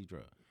lazy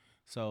drug.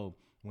 So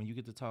when you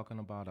get to talking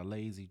about a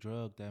lazy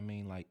drug, that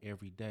mean like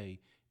every day,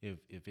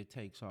 if it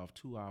takes off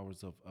 2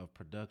 hours of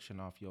production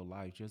off your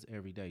life, just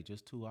every day,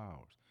 just 2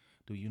 hours.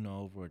 Do you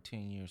know over a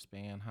 10-year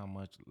span how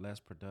much less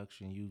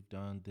production you've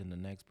done than the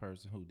next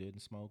person who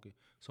didn't smoke it?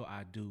 So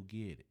I do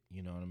get it.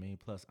 You know what I mean?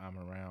 Plus, I'm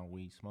around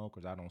weed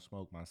smokers. I don't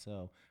smoke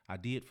myself. I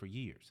did for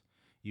years,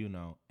 you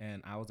know,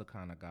 and I was the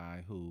kind of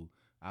guy who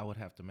I would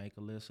have to make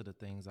a list of the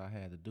things I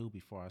had to do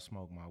before I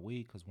smoked my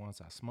weed, because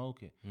once I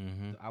smoke it,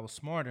 I was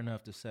smart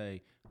enough to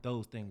say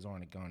those things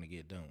aren't going to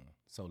get done.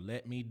 So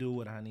let me do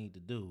what I need to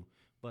do.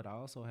 But I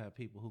also have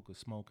people who could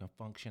smoke and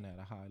function at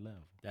a high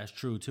level. That's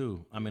true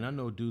too. I mean, I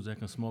know dudes that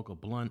can smoke a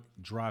blunt,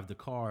 drive the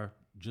car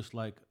just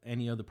like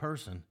any other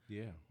person.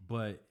 Yeah.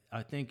 But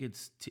I think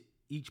it's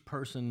each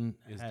person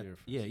is different.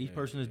 Yeah, each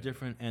person is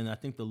different, and I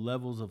think the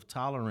levels of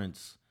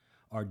tolerance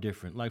are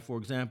different. Like for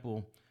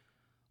example,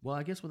 well,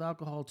 I guess with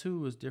alcohol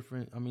too is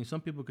different. I mean,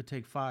 some people could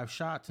take 5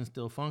 shots and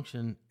still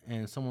function,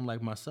 and someone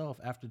like myself,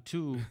 after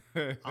 2,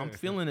 I'm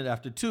feeling it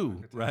after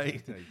 2,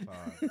 right? Take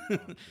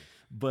 5.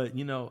 But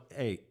you know,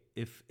 hey,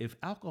 if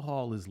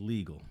alcohol is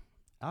legal,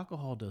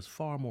 alcohol does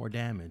far more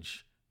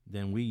damage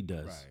than weed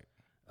does.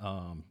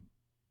 Right.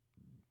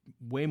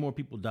 Way more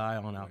people die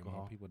on alcohol.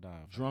 More people die.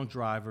 Drunk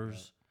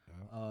drivers.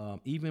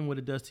 Even what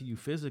it does to you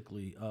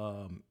physically,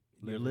 your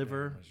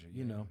liver, damage,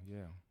 you know.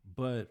 Yeah.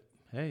 But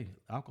hey,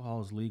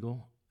 alcohol is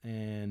legal.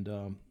 And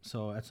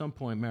so at some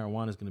point,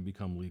 marijuana is going to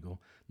become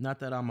legal. Not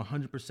that I'm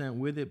 100%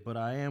 with it, but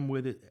I am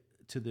with it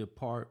to the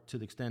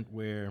extent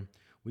where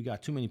we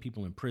got too many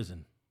people in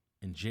prison,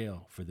 in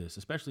jail for this,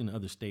 especially in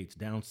other states,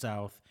 down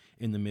south,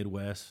 in the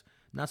Midwest.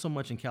 Not so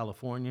much in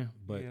California,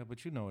 but yeah,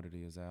 but you know what it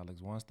is, Alex.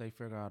 Once they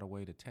figure out a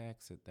way to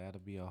tax it, that'll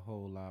be a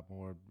whole lot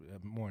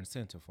more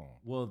incentive for them.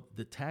 well,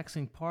 the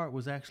taxing part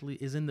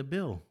is in the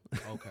bill.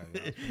 Okay,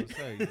 I was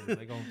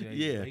gonna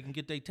say they can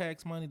get their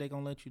tax money. They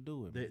gonna let you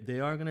do it. They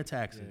are going to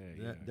tax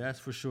it. That's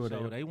for sure.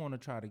 So they want to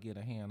try to get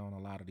a hand on a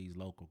lot of these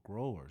local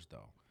growers,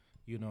 though.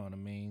 You know what I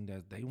mean?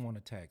 That they want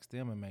to tax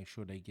them and make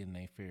sure they getting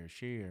their fair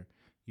share.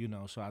 You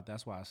know, so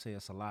that's why I say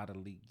it's a lot of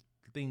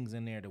things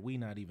in there that we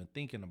not even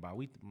thinking about.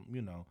 We,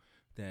 you know,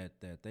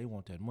 that they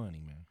want that money,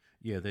 man.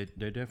 Yeah,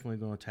 they're definitely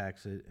going to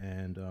tax it,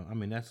 and I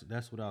mean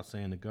that's without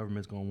saying the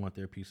government's going to want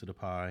their piece of the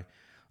pie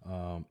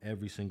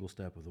every single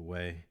step of the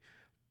way.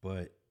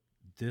 But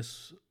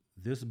this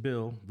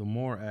bill, the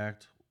MORE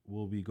Act,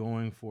 will be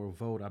going for a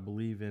vote, I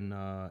believe, in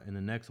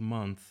the next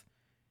month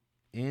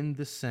in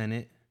the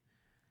Senate,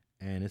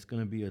 and it's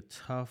going to be a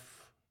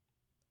tough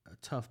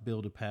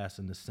bill to pass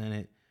in the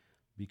Senate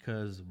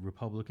because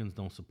Republicans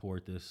don't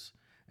support this.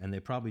 And they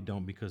probably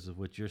don't because of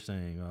what you're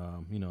saying.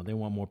 You know, they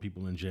want more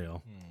people in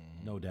jail,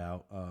 no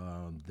doubt.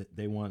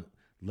 They want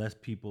less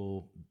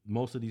people.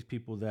 Most of these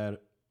people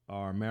that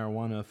are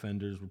marijuana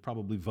offenders would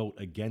probably vote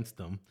against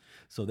them,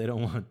 so they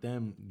don't want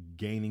them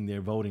gaining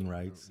their voting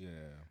rights.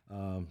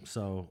 Yeah.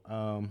 So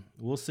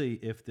we'll see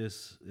if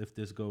this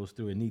goes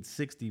through. It needs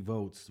 60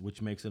 votes,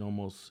 which makes it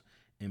almost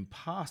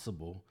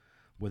impossible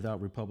without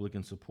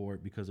Republican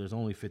support because there's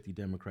only 50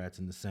 Democrats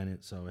in the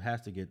Senate, so it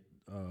has to get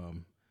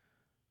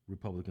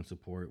Republican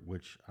support,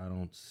 which I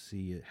don't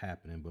see it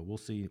happening, but we'll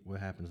see what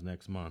happens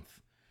next month.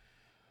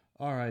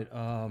 All right,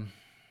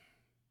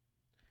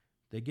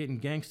 they're getting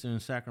gangster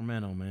in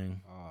Sacramento, man.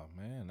 Oh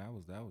man, that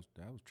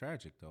was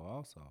tragic though.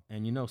 Also,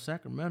 And you know,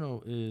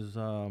 Sacramento is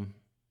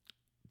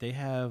they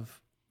have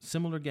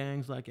similar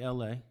gangs like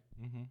L.A.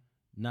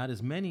 Not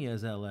as many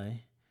as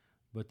L.A.,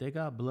 but they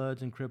got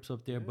Bloods and Crips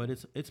up there. But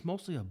it's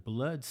mostly a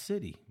blood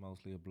city.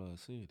 mostly a blood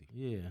city.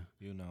 Yeah.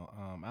 You know,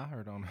 I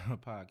heard on a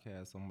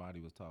podcast somebody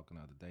was talking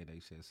the other day. They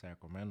said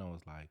Sacramento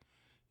is like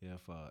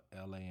if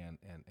L.A.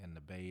 and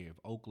the Bay Area, if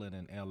Oakland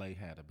and L.A.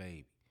 had a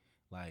baby.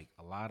 Like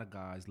a lot of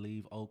guys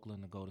leave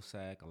Oakland to go to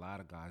Sac. A lot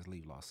of guys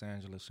leave Los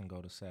Angeles and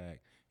go to Sac.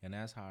 And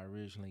that's how I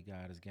originally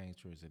got as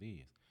gangster as it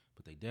is.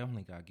 But they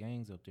definitely got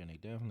gangs up there, and they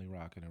definitely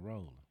rocking and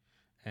rolling.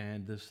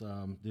 And this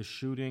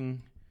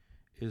shooting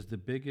is the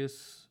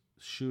biggest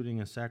shooting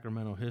in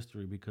Sacramento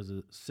history because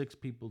of 6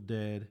 people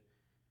dead,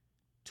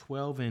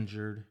 12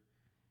 injured,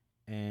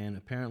 and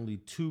apparently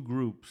 2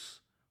 groups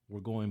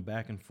were going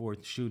back and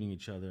forth shooting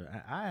each other.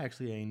 I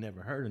actually ain't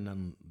never heard of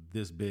nothing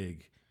this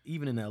big,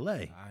 even in L.A.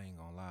 I ain't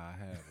gonna lie, I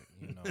haven't.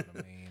 You know what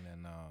I mean?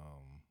 And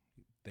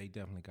they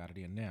definitely got it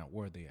in now.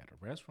 Were they at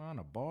a restaurant,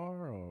 a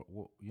bar,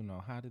 or you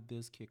know, how did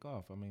this kick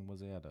off? I mean,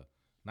 was it at a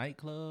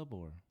nightclub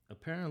or?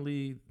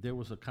 Apparently there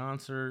was a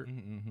concert,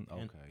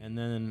 Okay. and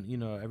then you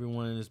know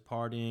everyone is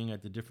partying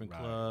at the different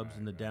clubs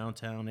in the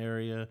downtown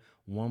area,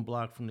 1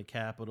 block from the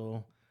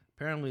Capitol.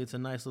 Apparently it's a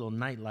nice little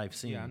nightlife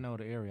scene. Yeah, I know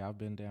the area. I've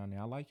been down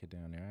there. I like it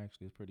down there.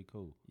 Actually, it's pretty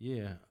cool.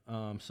 Yeah.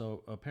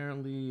 So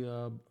apparently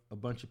a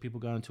bunch of people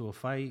got into a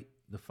fight.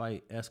 The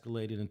fight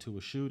escalated into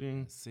a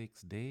shooting.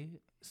 6 dead.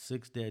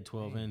 6 dead,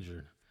 12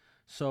 injured.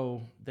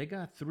 So they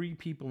got 3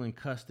 people in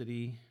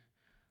custody.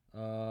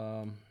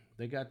 They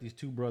they got these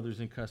two brothers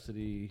in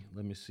custody.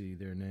 Let me see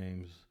their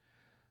names.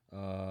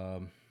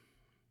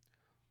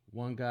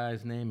 One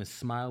guy's name is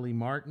Smiley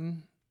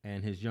Martin,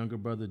 and his younger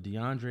brother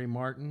DeAndre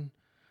Martin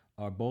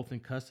are both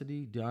in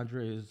custody.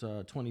 DeAndre is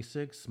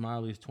 26,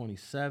 Smiley is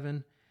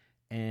 27,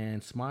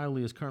 and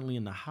Smiley is currently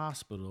in the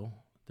hospital.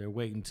 They're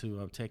waiting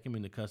to take him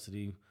into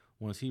custody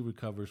once he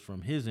recovers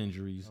from his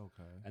injuries.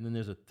 Okay. And then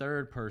there's a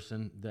third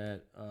person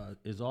that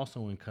is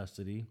also in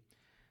custody,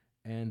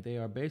 and they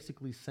are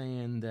basically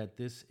saying that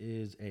this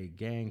is a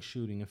gang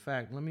shooting. In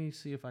fact, let me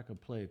see if I can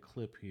play a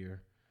clip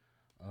here.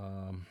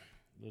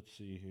 Let's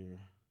see here.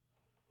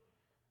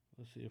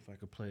 Let's see if I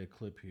could play a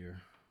clip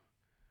here.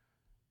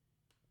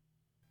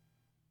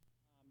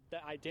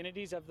 The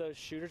identities of those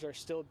shooters are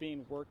still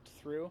being worked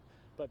through,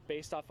 but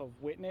based off of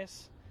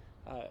witness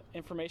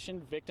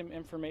information, victim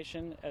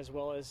information, as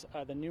well as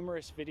the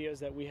numerous videos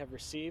that we have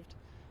received,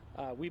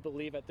 we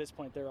believe at this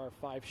point there are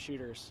 5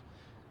 shooters.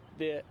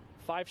 The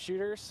 5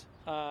 shooters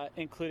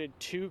included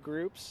 2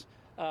 groups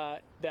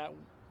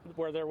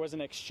where there was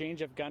an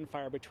exchange of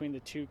gunfire between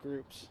the 2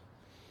 groups.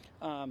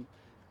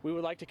 We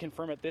would like to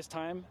confirm at this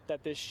time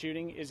that this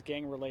shooting is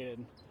gang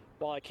related.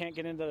 While I can't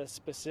get into the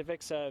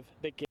specifics of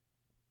the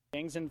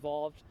gangs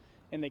involved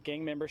and the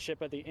gang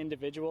membership of the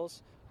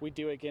individuals, we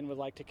do again would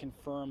like to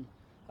confirm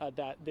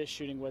that this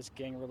shooting was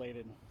gang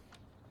related.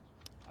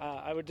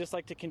 I would just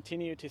like to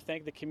continue to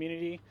thank the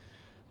community.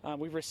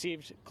 We've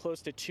received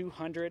close to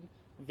 200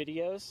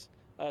 videos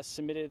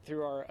submitted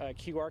through our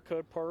QR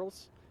code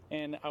portals,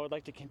 and I would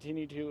like to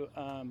continue to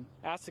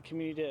ask the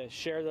community to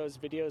share those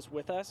videos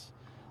with us.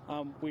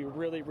 We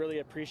really, really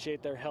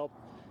appreciate their help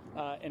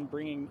in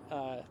bringing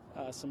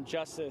some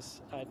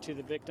justice to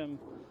the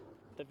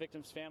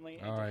victim's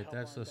family. All right,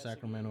 that's the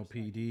Sacramento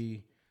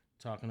PD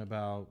talking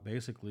about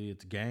basically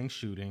it's gang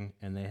shooting,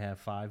 and they have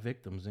 5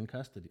 victims in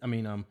custody. I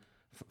mean,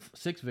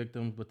 6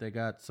 victims, but they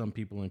got some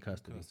people in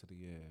custody.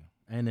 Yeah.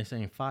 And they're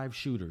saying 5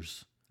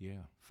 shooters.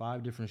 Yeah.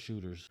 5 different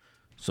shooters.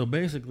 So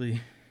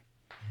basically,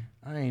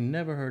 I ain't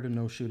never heard of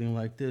no shooting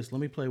like this.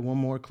 Let me play one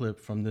more clip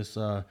from this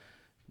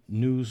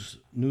news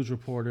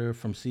reporter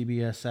from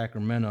CBS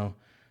Sacramento,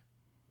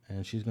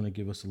 and she's going to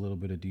give us a little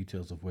bit of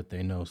details of what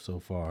they know so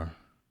far.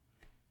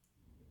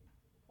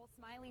 Well,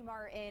 Smiley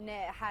Martin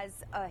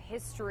has a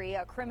history,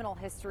 a criminal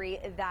history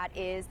that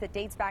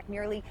dates back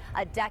nearly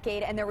a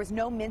decade, and there was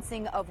no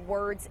mincing of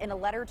words in a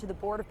letter to the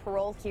Board of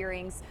Parole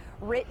hearings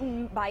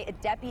written by a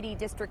deputy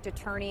district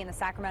attorney in the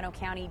Sacramento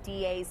County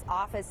DA's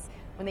office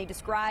when they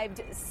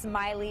described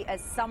Smiley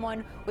as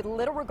someone with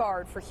little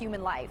regard for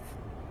human life.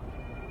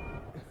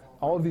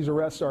 All of these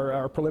arrests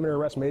are preliminary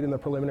arrests made in the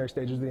preliminary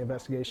stages of the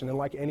investigation, and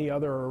like any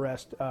other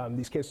arrest,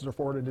 these cases are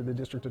forwarded to the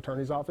district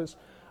attorney's office,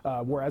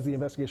 whereas the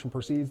investigation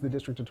proceeds, the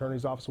district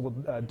attorney's office will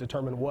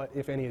determine what,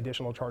 if any,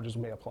 additional charges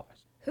may apply.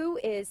 Who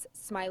is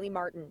Smiley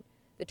Martin,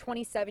 the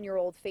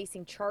 27-year-old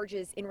facing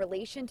charges in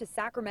relation to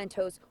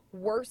Sacramento's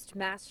worst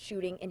mass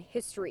shooting in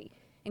history,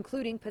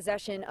 including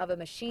possession of a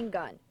machine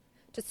gun?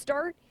 To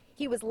start,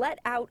 he was let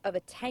out of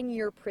a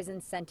 10-year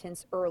prison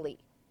sentence early.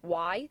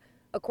 Why?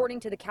 According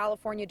to the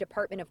California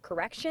Department of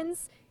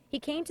Corrections, he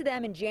came to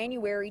them in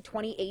January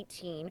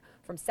 2018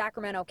 from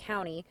Sacramento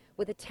County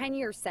with a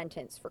 10-year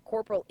sentence for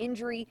corporal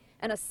injury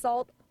and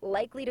assault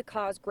likely to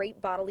cause great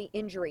bodily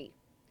injury.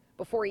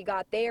 Before he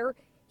got there,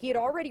 he had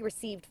already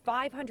received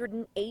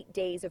 508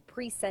 days of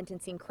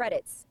pre-sentencing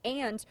credits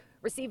and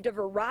received a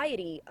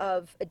variety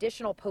of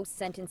additional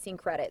post-sentencing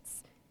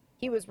credits.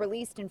 He was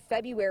released in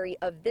February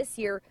of this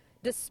year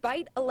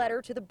despite a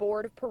letter to the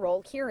Board of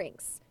Parole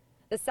hearings.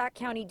 The Sac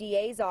County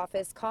DA's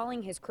office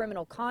calling his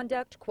criminal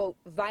conduct, quote,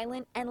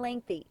 violent and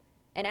lengthy,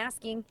 and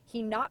asking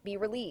he not be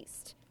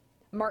released.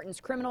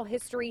 Martin's criminal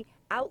history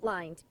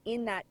outlined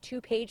in that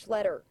 2-page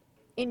letter.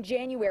 In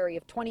January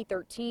of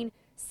 2013,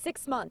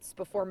 6 months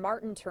before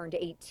Martin turned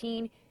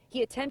 18,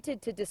 he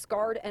attempted to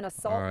discard an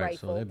assault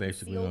rifle. So they're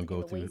basically going to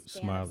go through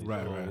Smiley's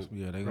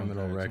Yeah, they're criminal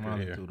going to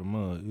record here. through the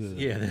mud.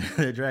 Yeah,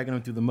 they're dragging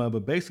them through the mud.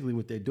 But basically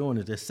what they're doing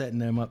is they're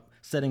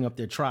setting up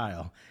their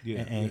trial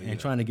and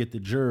trying to get the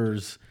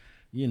jurors,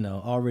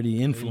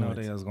 already influenced.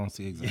 They was going to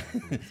see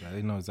exactly.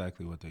 They know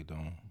exactly what they're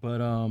doing.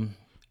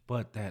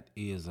 But that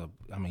is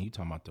you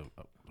talking about the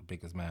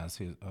biggest mass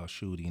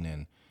shooting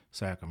in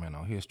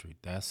Sacramento history.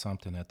 That's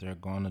something that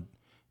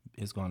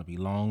it's going to be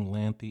long,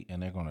 lengthy,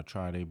 and they're going to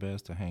try their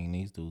best to hang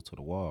these dudes to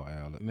the wall,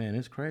 Alex. Man,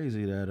 it's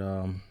crazy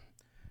that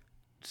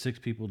 6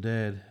 people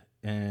dead.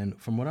 And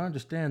from what I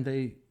understand,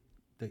 they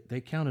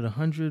counted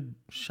 100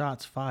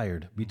 shots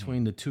fired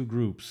between the 2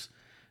 groups.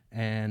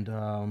 And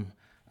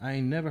I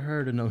ain't never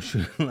heard of no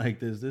shooting like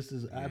this. This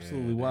is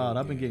absolutely wild.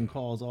 I've been getting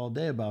calls all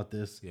day about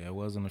this. Yeah, it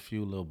wasn't a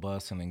few little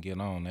busting and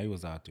get on. They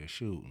was out there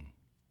shooting.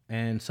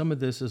 And some of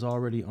this is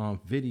already on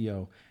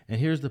video. And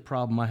here's the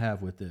problem I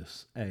have with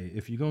this. Hey,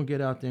 if you're going to get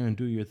out there and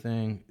do your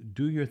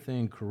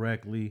thing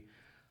correctly.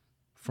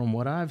 From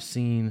what I've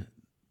seen,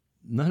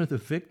 none of the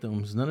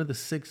victims, none of the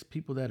 6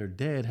 people that are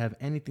dead have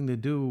anything to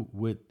do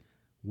with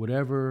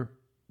whatever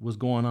was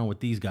going on with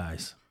these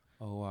guys.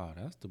 Oh, wow.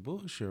 That's the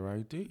bullshit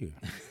right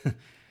there.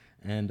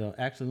 And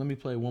actually, let me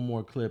play one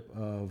more clip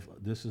of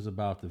this is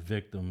about the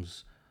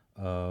victims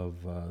of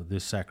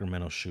this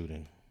Sacramento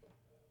shooting.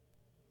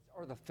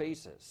 Are the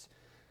faces.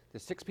 The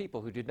 6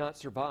 people who did not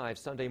survive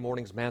Sunday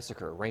morning's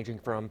massacre, ranging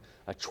from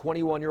a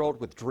 21-year-old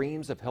with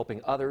dreams of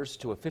helping others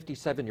to a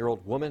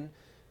 57-year-old woman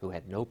who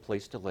had no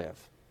place to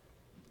live.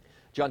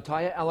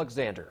 Jontaya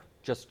Alexander,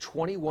 just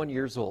 21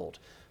 years old.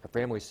 Her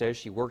family says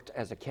she worked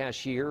as a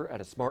cashier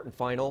at a Smart &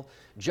 Final,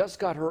 just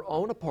got her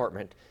own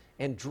apartment,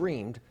 and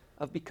dreamed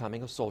of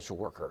becoming a social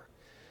worker.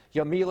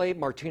 Yamile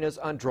Martinez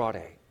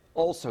Andrade,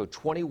 also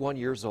 21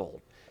 years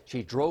old.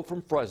 She drove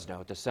from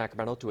Fresno to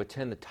Sacramento to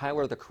attend the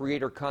Tyler, the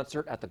Creator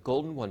concert at the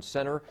Golden One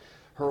Center.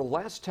 Her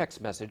last text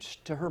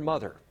message to her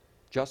mother,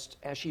 just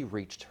as she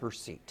reached her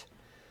seat.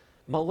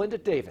 Melinda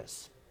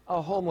Davis,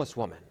 a homeless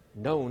woman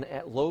known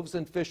at Loaves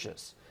and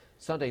Fishes.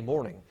 Sunday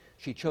morning,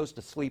 she chose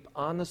to sleep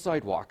on the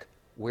sidewalk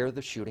where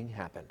the shooting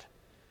happened.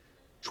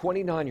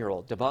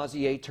 29-year-old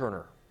Devazier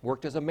Turner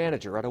worked as a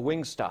manager at a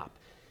Wingstop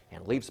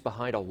and leaves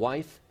behind a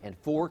wife and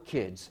 4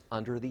 kids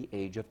under the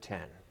age of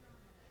 10.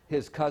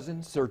 His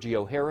cousin,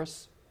 Sergio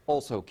Harris,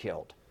 also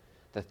killed.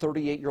 The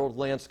 38-year-old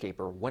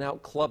landscaper went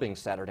out clubbing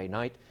Saturday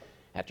night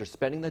after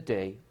spending the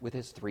day with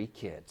his 3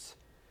 kids.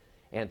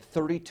 And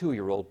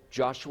 32-year-old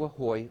Joshua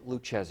Hoy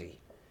Lucchesi.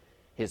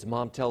 His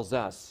mom tells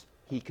us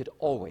he could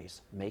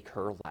always make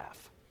her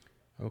laugh.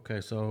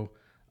 Okay, so,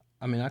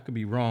 I mean, I could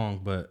be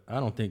wrong, but I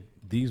don't think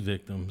these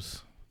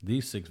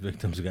 6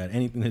 victims, got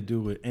anything to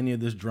do with any of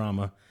this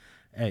drama.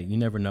 Hey, you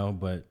never know,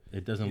 but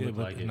it doesn't look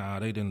like it. Nah,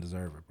 they didn't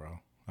deserve it, bro.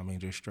 I mean,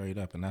 just straight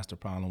up. And that's the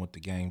problem with the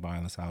gang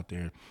violence out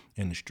there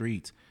in the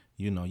streets.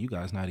 You know, you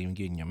guys not even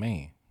getting your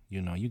man.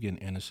 You know, you getting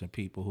innocent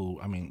people who,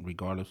 I mean,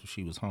 regardless if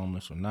she was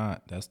homeless or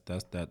not,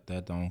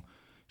 that don't,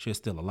 she's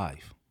still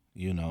alive.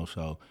 You know,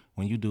 so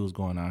when you dudes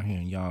going out here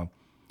and y'all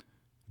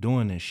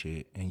doing this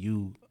shit and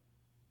you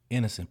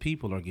innocent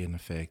people are getting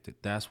affected,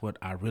 that's what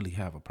I really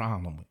have a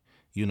problem with.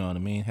 You know what I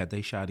mean? Had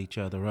they shot each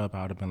other up,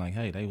 I would have been like,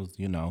 hey, they was,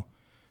 you know,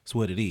 it's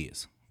what it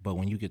is. But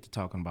when you get to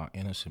talking about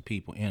innocent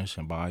people,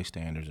 innocent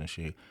bystanders and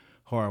shit,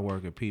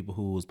 hard-working people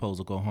who was supposed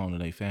to go home to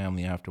their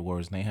family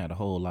afterwards and they had a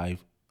whole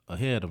life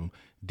ahead of them,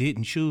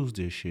 didn't choose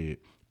this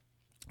shit,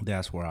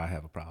 that's where I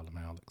have a problem,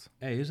 Alex.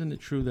 Hey, isn't it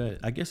true that,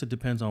 I guess it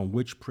depends on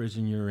which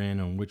prison you're in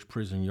and which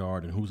prison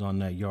yard and who's on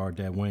that yard,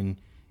 that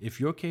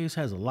if your case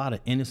has a lot of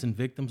innocent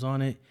victims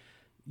on it,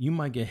 you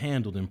might get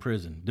handled in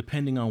prison,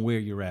 depending on where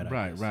you're at.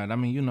 Right. I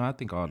mean, you know, I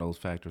think all those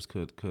factors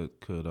could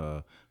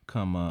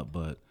come up,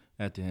 but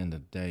at the end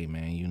of the day,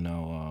 man, you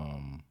know,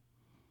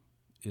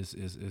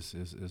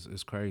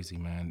 it's crazy,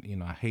 man. You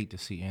know, I hate to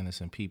see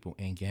innocent people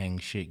in gang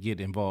shit get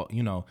involved.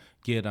 You know,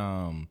 get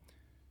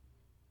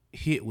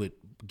hit with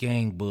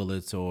gang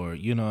bullets, or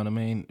you know what I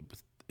mean.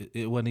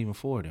 It wasn't even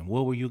for them.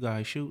 What were you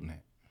guys shooting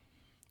at?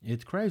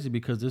 It's crazy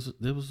because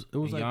it was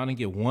like, y'all didn't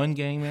get one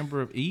gang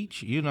member of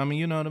each. You know what I mean?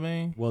 You know what I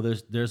mean? Well,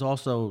 there's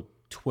also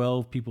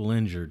 12 people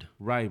injured.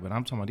 Right, but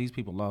I'm talking about these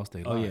people lost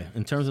their life. Oh yeah,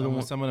 in terms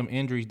of some of them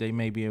injuries, they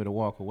may be able to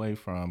walk away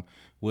from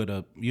with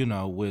a, you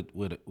know,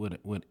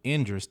 with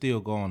injuries still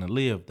going to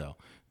live though.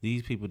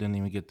 These people didn't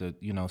even get to,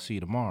 you know, see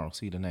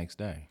the next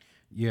day.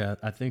 Yeah,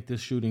 I think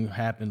this shooting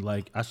happened,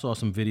 like I saw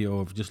some video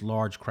of just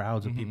large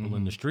crowds of people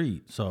in the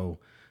street. So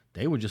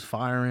they were just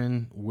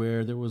firing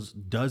where there was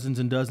dozens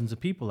and dozens of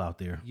people out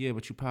there. Yeah,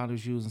 but you probably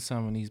was using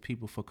some of these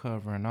people for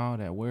cover and all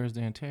that. Where's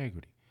the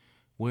integrity?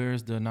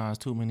 Where's the it's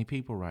too many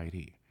people right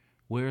here?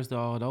 Where's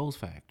all those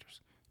factors?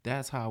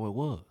 That's how it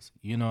was.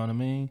 You know what I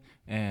mean?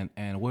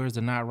 And where's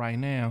the not right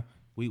now?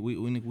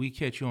 We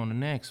catch you on the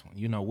next one.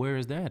 You know, where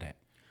is that at?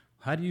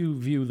 How do you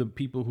view the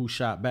people who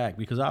shot back?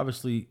 Because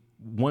obviously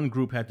one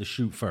group had to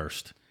shoot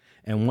first.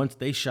 And once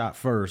they shot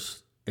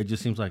first, it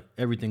just seems like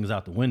everything is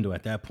out the window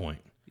at that point.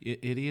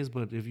 It is,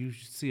 but if you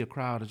see a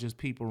crowd of just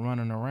people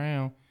running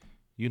around,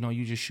 you know,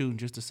 you just shooting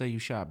just to say you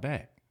shot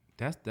back.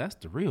 That's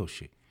the real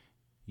shit.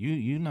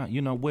 You not,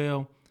 you know,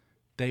 well,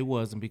 they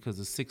wasn't because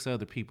of 6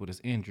 other people that's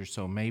injured,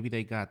 so maybe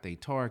they got their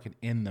target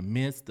in the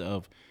midst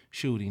of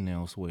shooting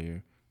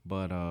elsewhere.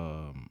 But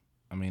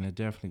I mean, it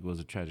definitely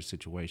was a tragic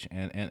situation.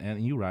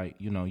 And you're right,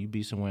 you know, you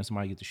be somewhere and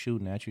somebody gets to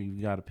shooting at you,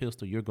 you got a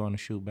pistol, you're going to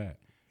shoot back.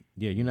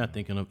 Yeah, you're not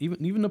thinking of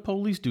even the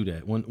police do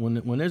that.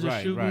 When there's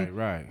a shooting,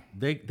 right.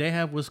 They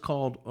have what's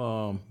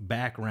called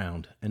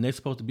background, and they're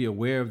supposed to be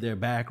aware of their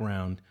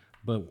background.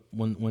 But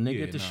when they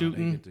get to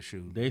shooting,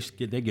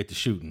 they get to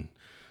shooting.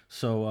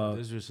 So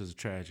this just is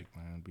tragic,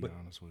 man. To be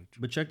honest with you.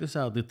 But check this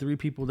out: the 3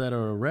 people that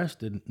are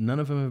arrested, none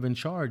of them have been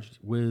charged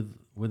with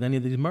any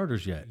of these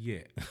murders yet.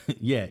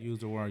 Yeah. Use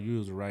the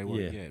right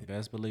word. Yeah.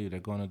 Best believe they're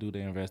going to do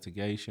their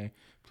investigation.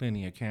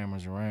 Plenty of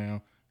cameras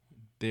around.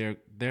 They're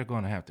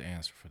going to have to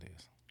answer for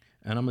this.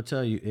 And I'm gonna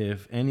tell you,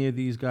 if any of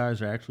these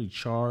guys are actually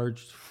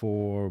charged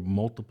for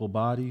multiple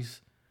bodies,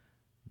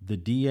 the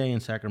DA in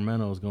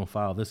Sacramento is gonna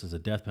file this as a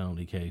death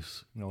penalty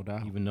case. No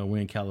doubt. Even though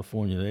we're in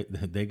California,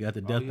 they got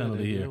the death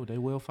penalty here. They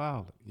will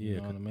file it.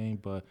 You know what I mean?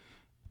 But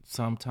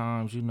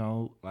sometimes, you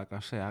know, like I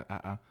say,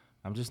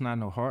 I'm just not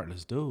no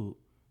heartless dude.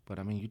 But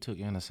I mean, you took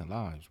innocent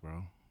lives,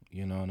 bro.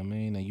 You know what I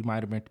mean? And you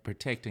might have been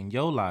protecting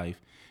your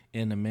life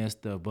in the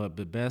midst of, but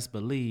best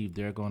believe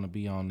they're going to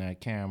be on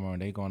that camera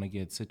and they're going to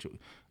get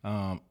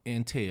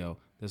intel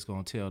that's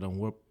going to tell them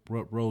what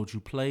road you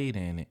played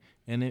in it,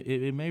 and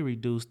it may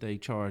reduce their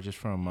charges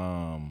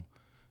from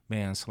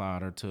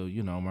manslaughter to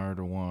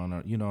murder one,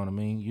 or you know what I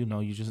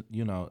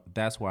mean.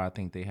 That's why I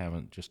think they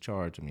haven't just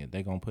charged them yet.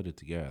 They're going to put it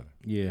together.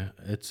 Yeah,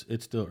 it's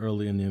still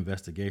early in the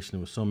investigation. There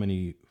was so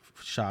many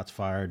shots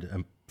fired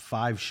and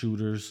 5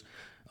 shooters.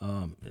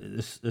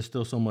 There's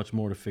still so much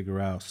more to figure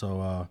out.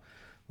 So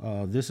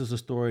this is a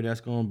story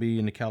that's going to be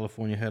in the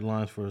California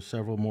headlines for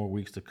several more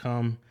weeks to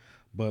come.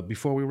 But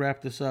before we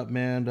wrap this up,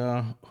 man,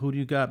 who do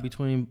you got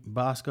between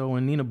Boskoe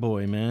and Nina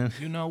Boy, man?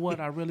 You know what?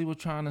 I really was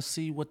trying to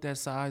see what that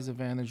size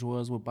advantage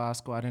was with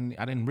Boskoe.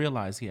 I didn't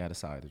realize he had a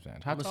size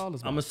advantage. How tall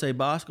is Boskoe? I'm gonna say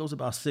Boskoe's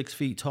about 6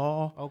 feet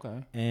tall.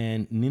 Okay.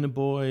 And Nina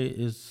Boy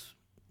is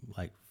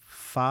like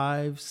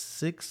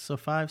 5'6" or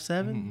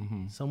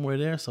 5'7", somewhere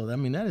there. So I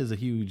mean, that is a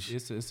huge.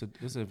 It's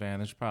an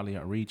advantage. Probably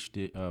a reach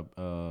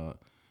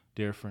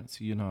difference.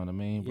 You know what I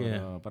mean? But,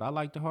 yeah. But I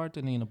like the heart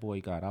that Nina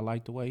Boy got. I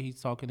like the way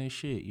he's talking his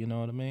shit. You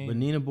know what I mean? But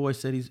Nina Boy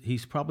said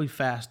he's probably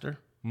faster.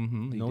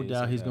 No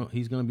doubt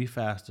he's gonna be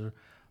faster.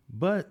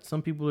 But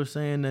some people are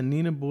saying that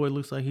Nina Boy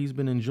looks like he's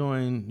been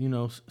enjoying,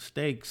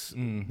 steaks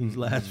these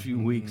last few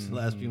weeks,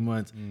 last few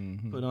months.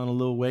 Put on a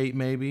little weight,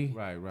 maybe.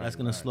 Right. That's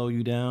going to slow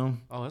you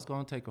down. Oh, it's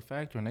going to take a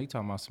factor. And they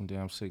talking about some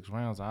damn 6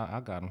 rounds.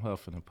 I got them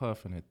huffing and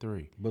puffing at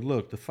 3. But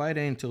look, the fight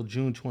ain't until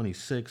June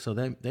 26th, so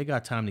they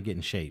got time to get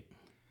in shape.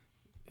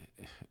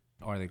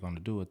 Are they going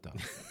to do it, though?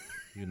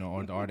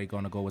 Or are they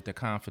going to go with their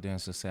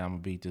confidence and say, I'm going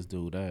to beat this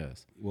dude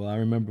ass? Well, I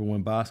remember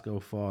when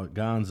Boskoe fought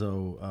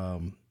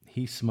Gonzo,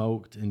 he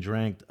smoked and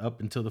drank up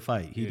until the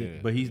fight. He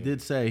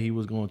did say he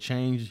was going to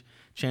change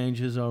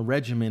his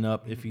regimen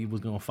up if he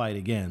was going to fight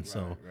again.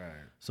 So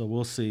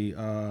we'll see.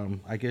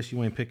 I guess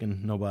you ain't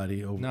picking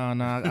nobody over. No.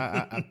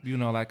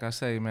 I like I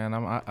say, man,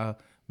 I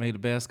made the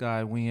best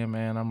guy win,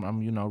 man.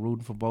 I'm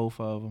rooting for both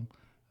of them.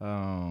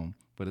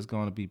 But it's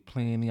going to be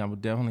plenty. I'm gonna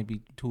definitely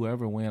be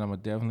whoever win. I'm gonna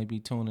definitely be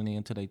tuning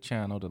into their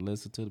channel to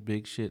listen to the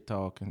big shit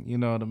talking. You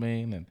know what I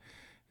mean?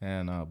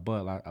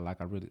 But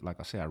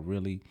I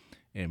really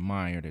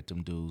admire that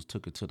them dudes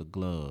took it to the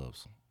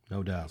gloves.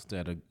 No doubt.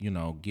 Instead of,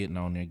 getting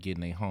on there,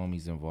 getting their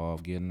homies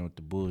involved, getting with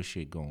the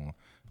bullshit going.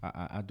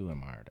 I do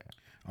admire that.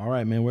 All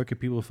right, man. Where can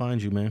people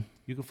find you, man?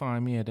 You can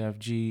find me at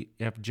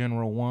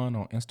FGeneral1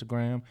 on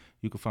Instagram.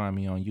 You can find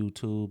me on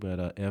YouTube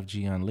at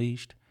FG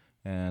Unleashed.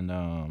 And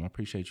I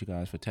appreciate you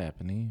guys for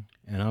tapping in.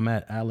 And I'm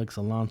at Alex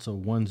Alonso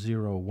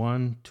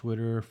 101,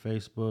 Twitter,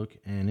 Facebook,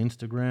 and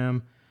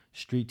Instagram.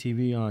 Street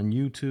TV on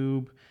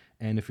YouTube.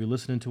 And if you're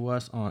listening to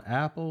us on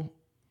Apple,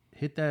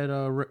 hit that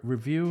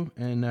review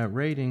and that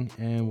rating,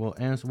 and we'll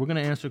answer. We're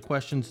gonna answer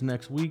questions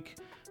next week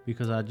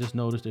because I just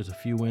noticed there's a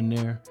few in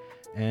there.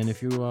 And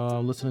if you're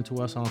listening to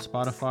us on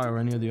Spotify or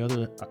any of the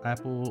other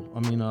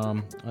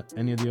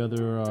any of the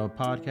other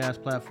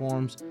podcast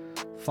platforms,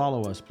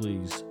 follow us,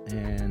 please.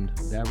 And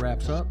that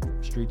wraps up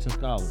Streets and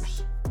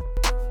Scholars.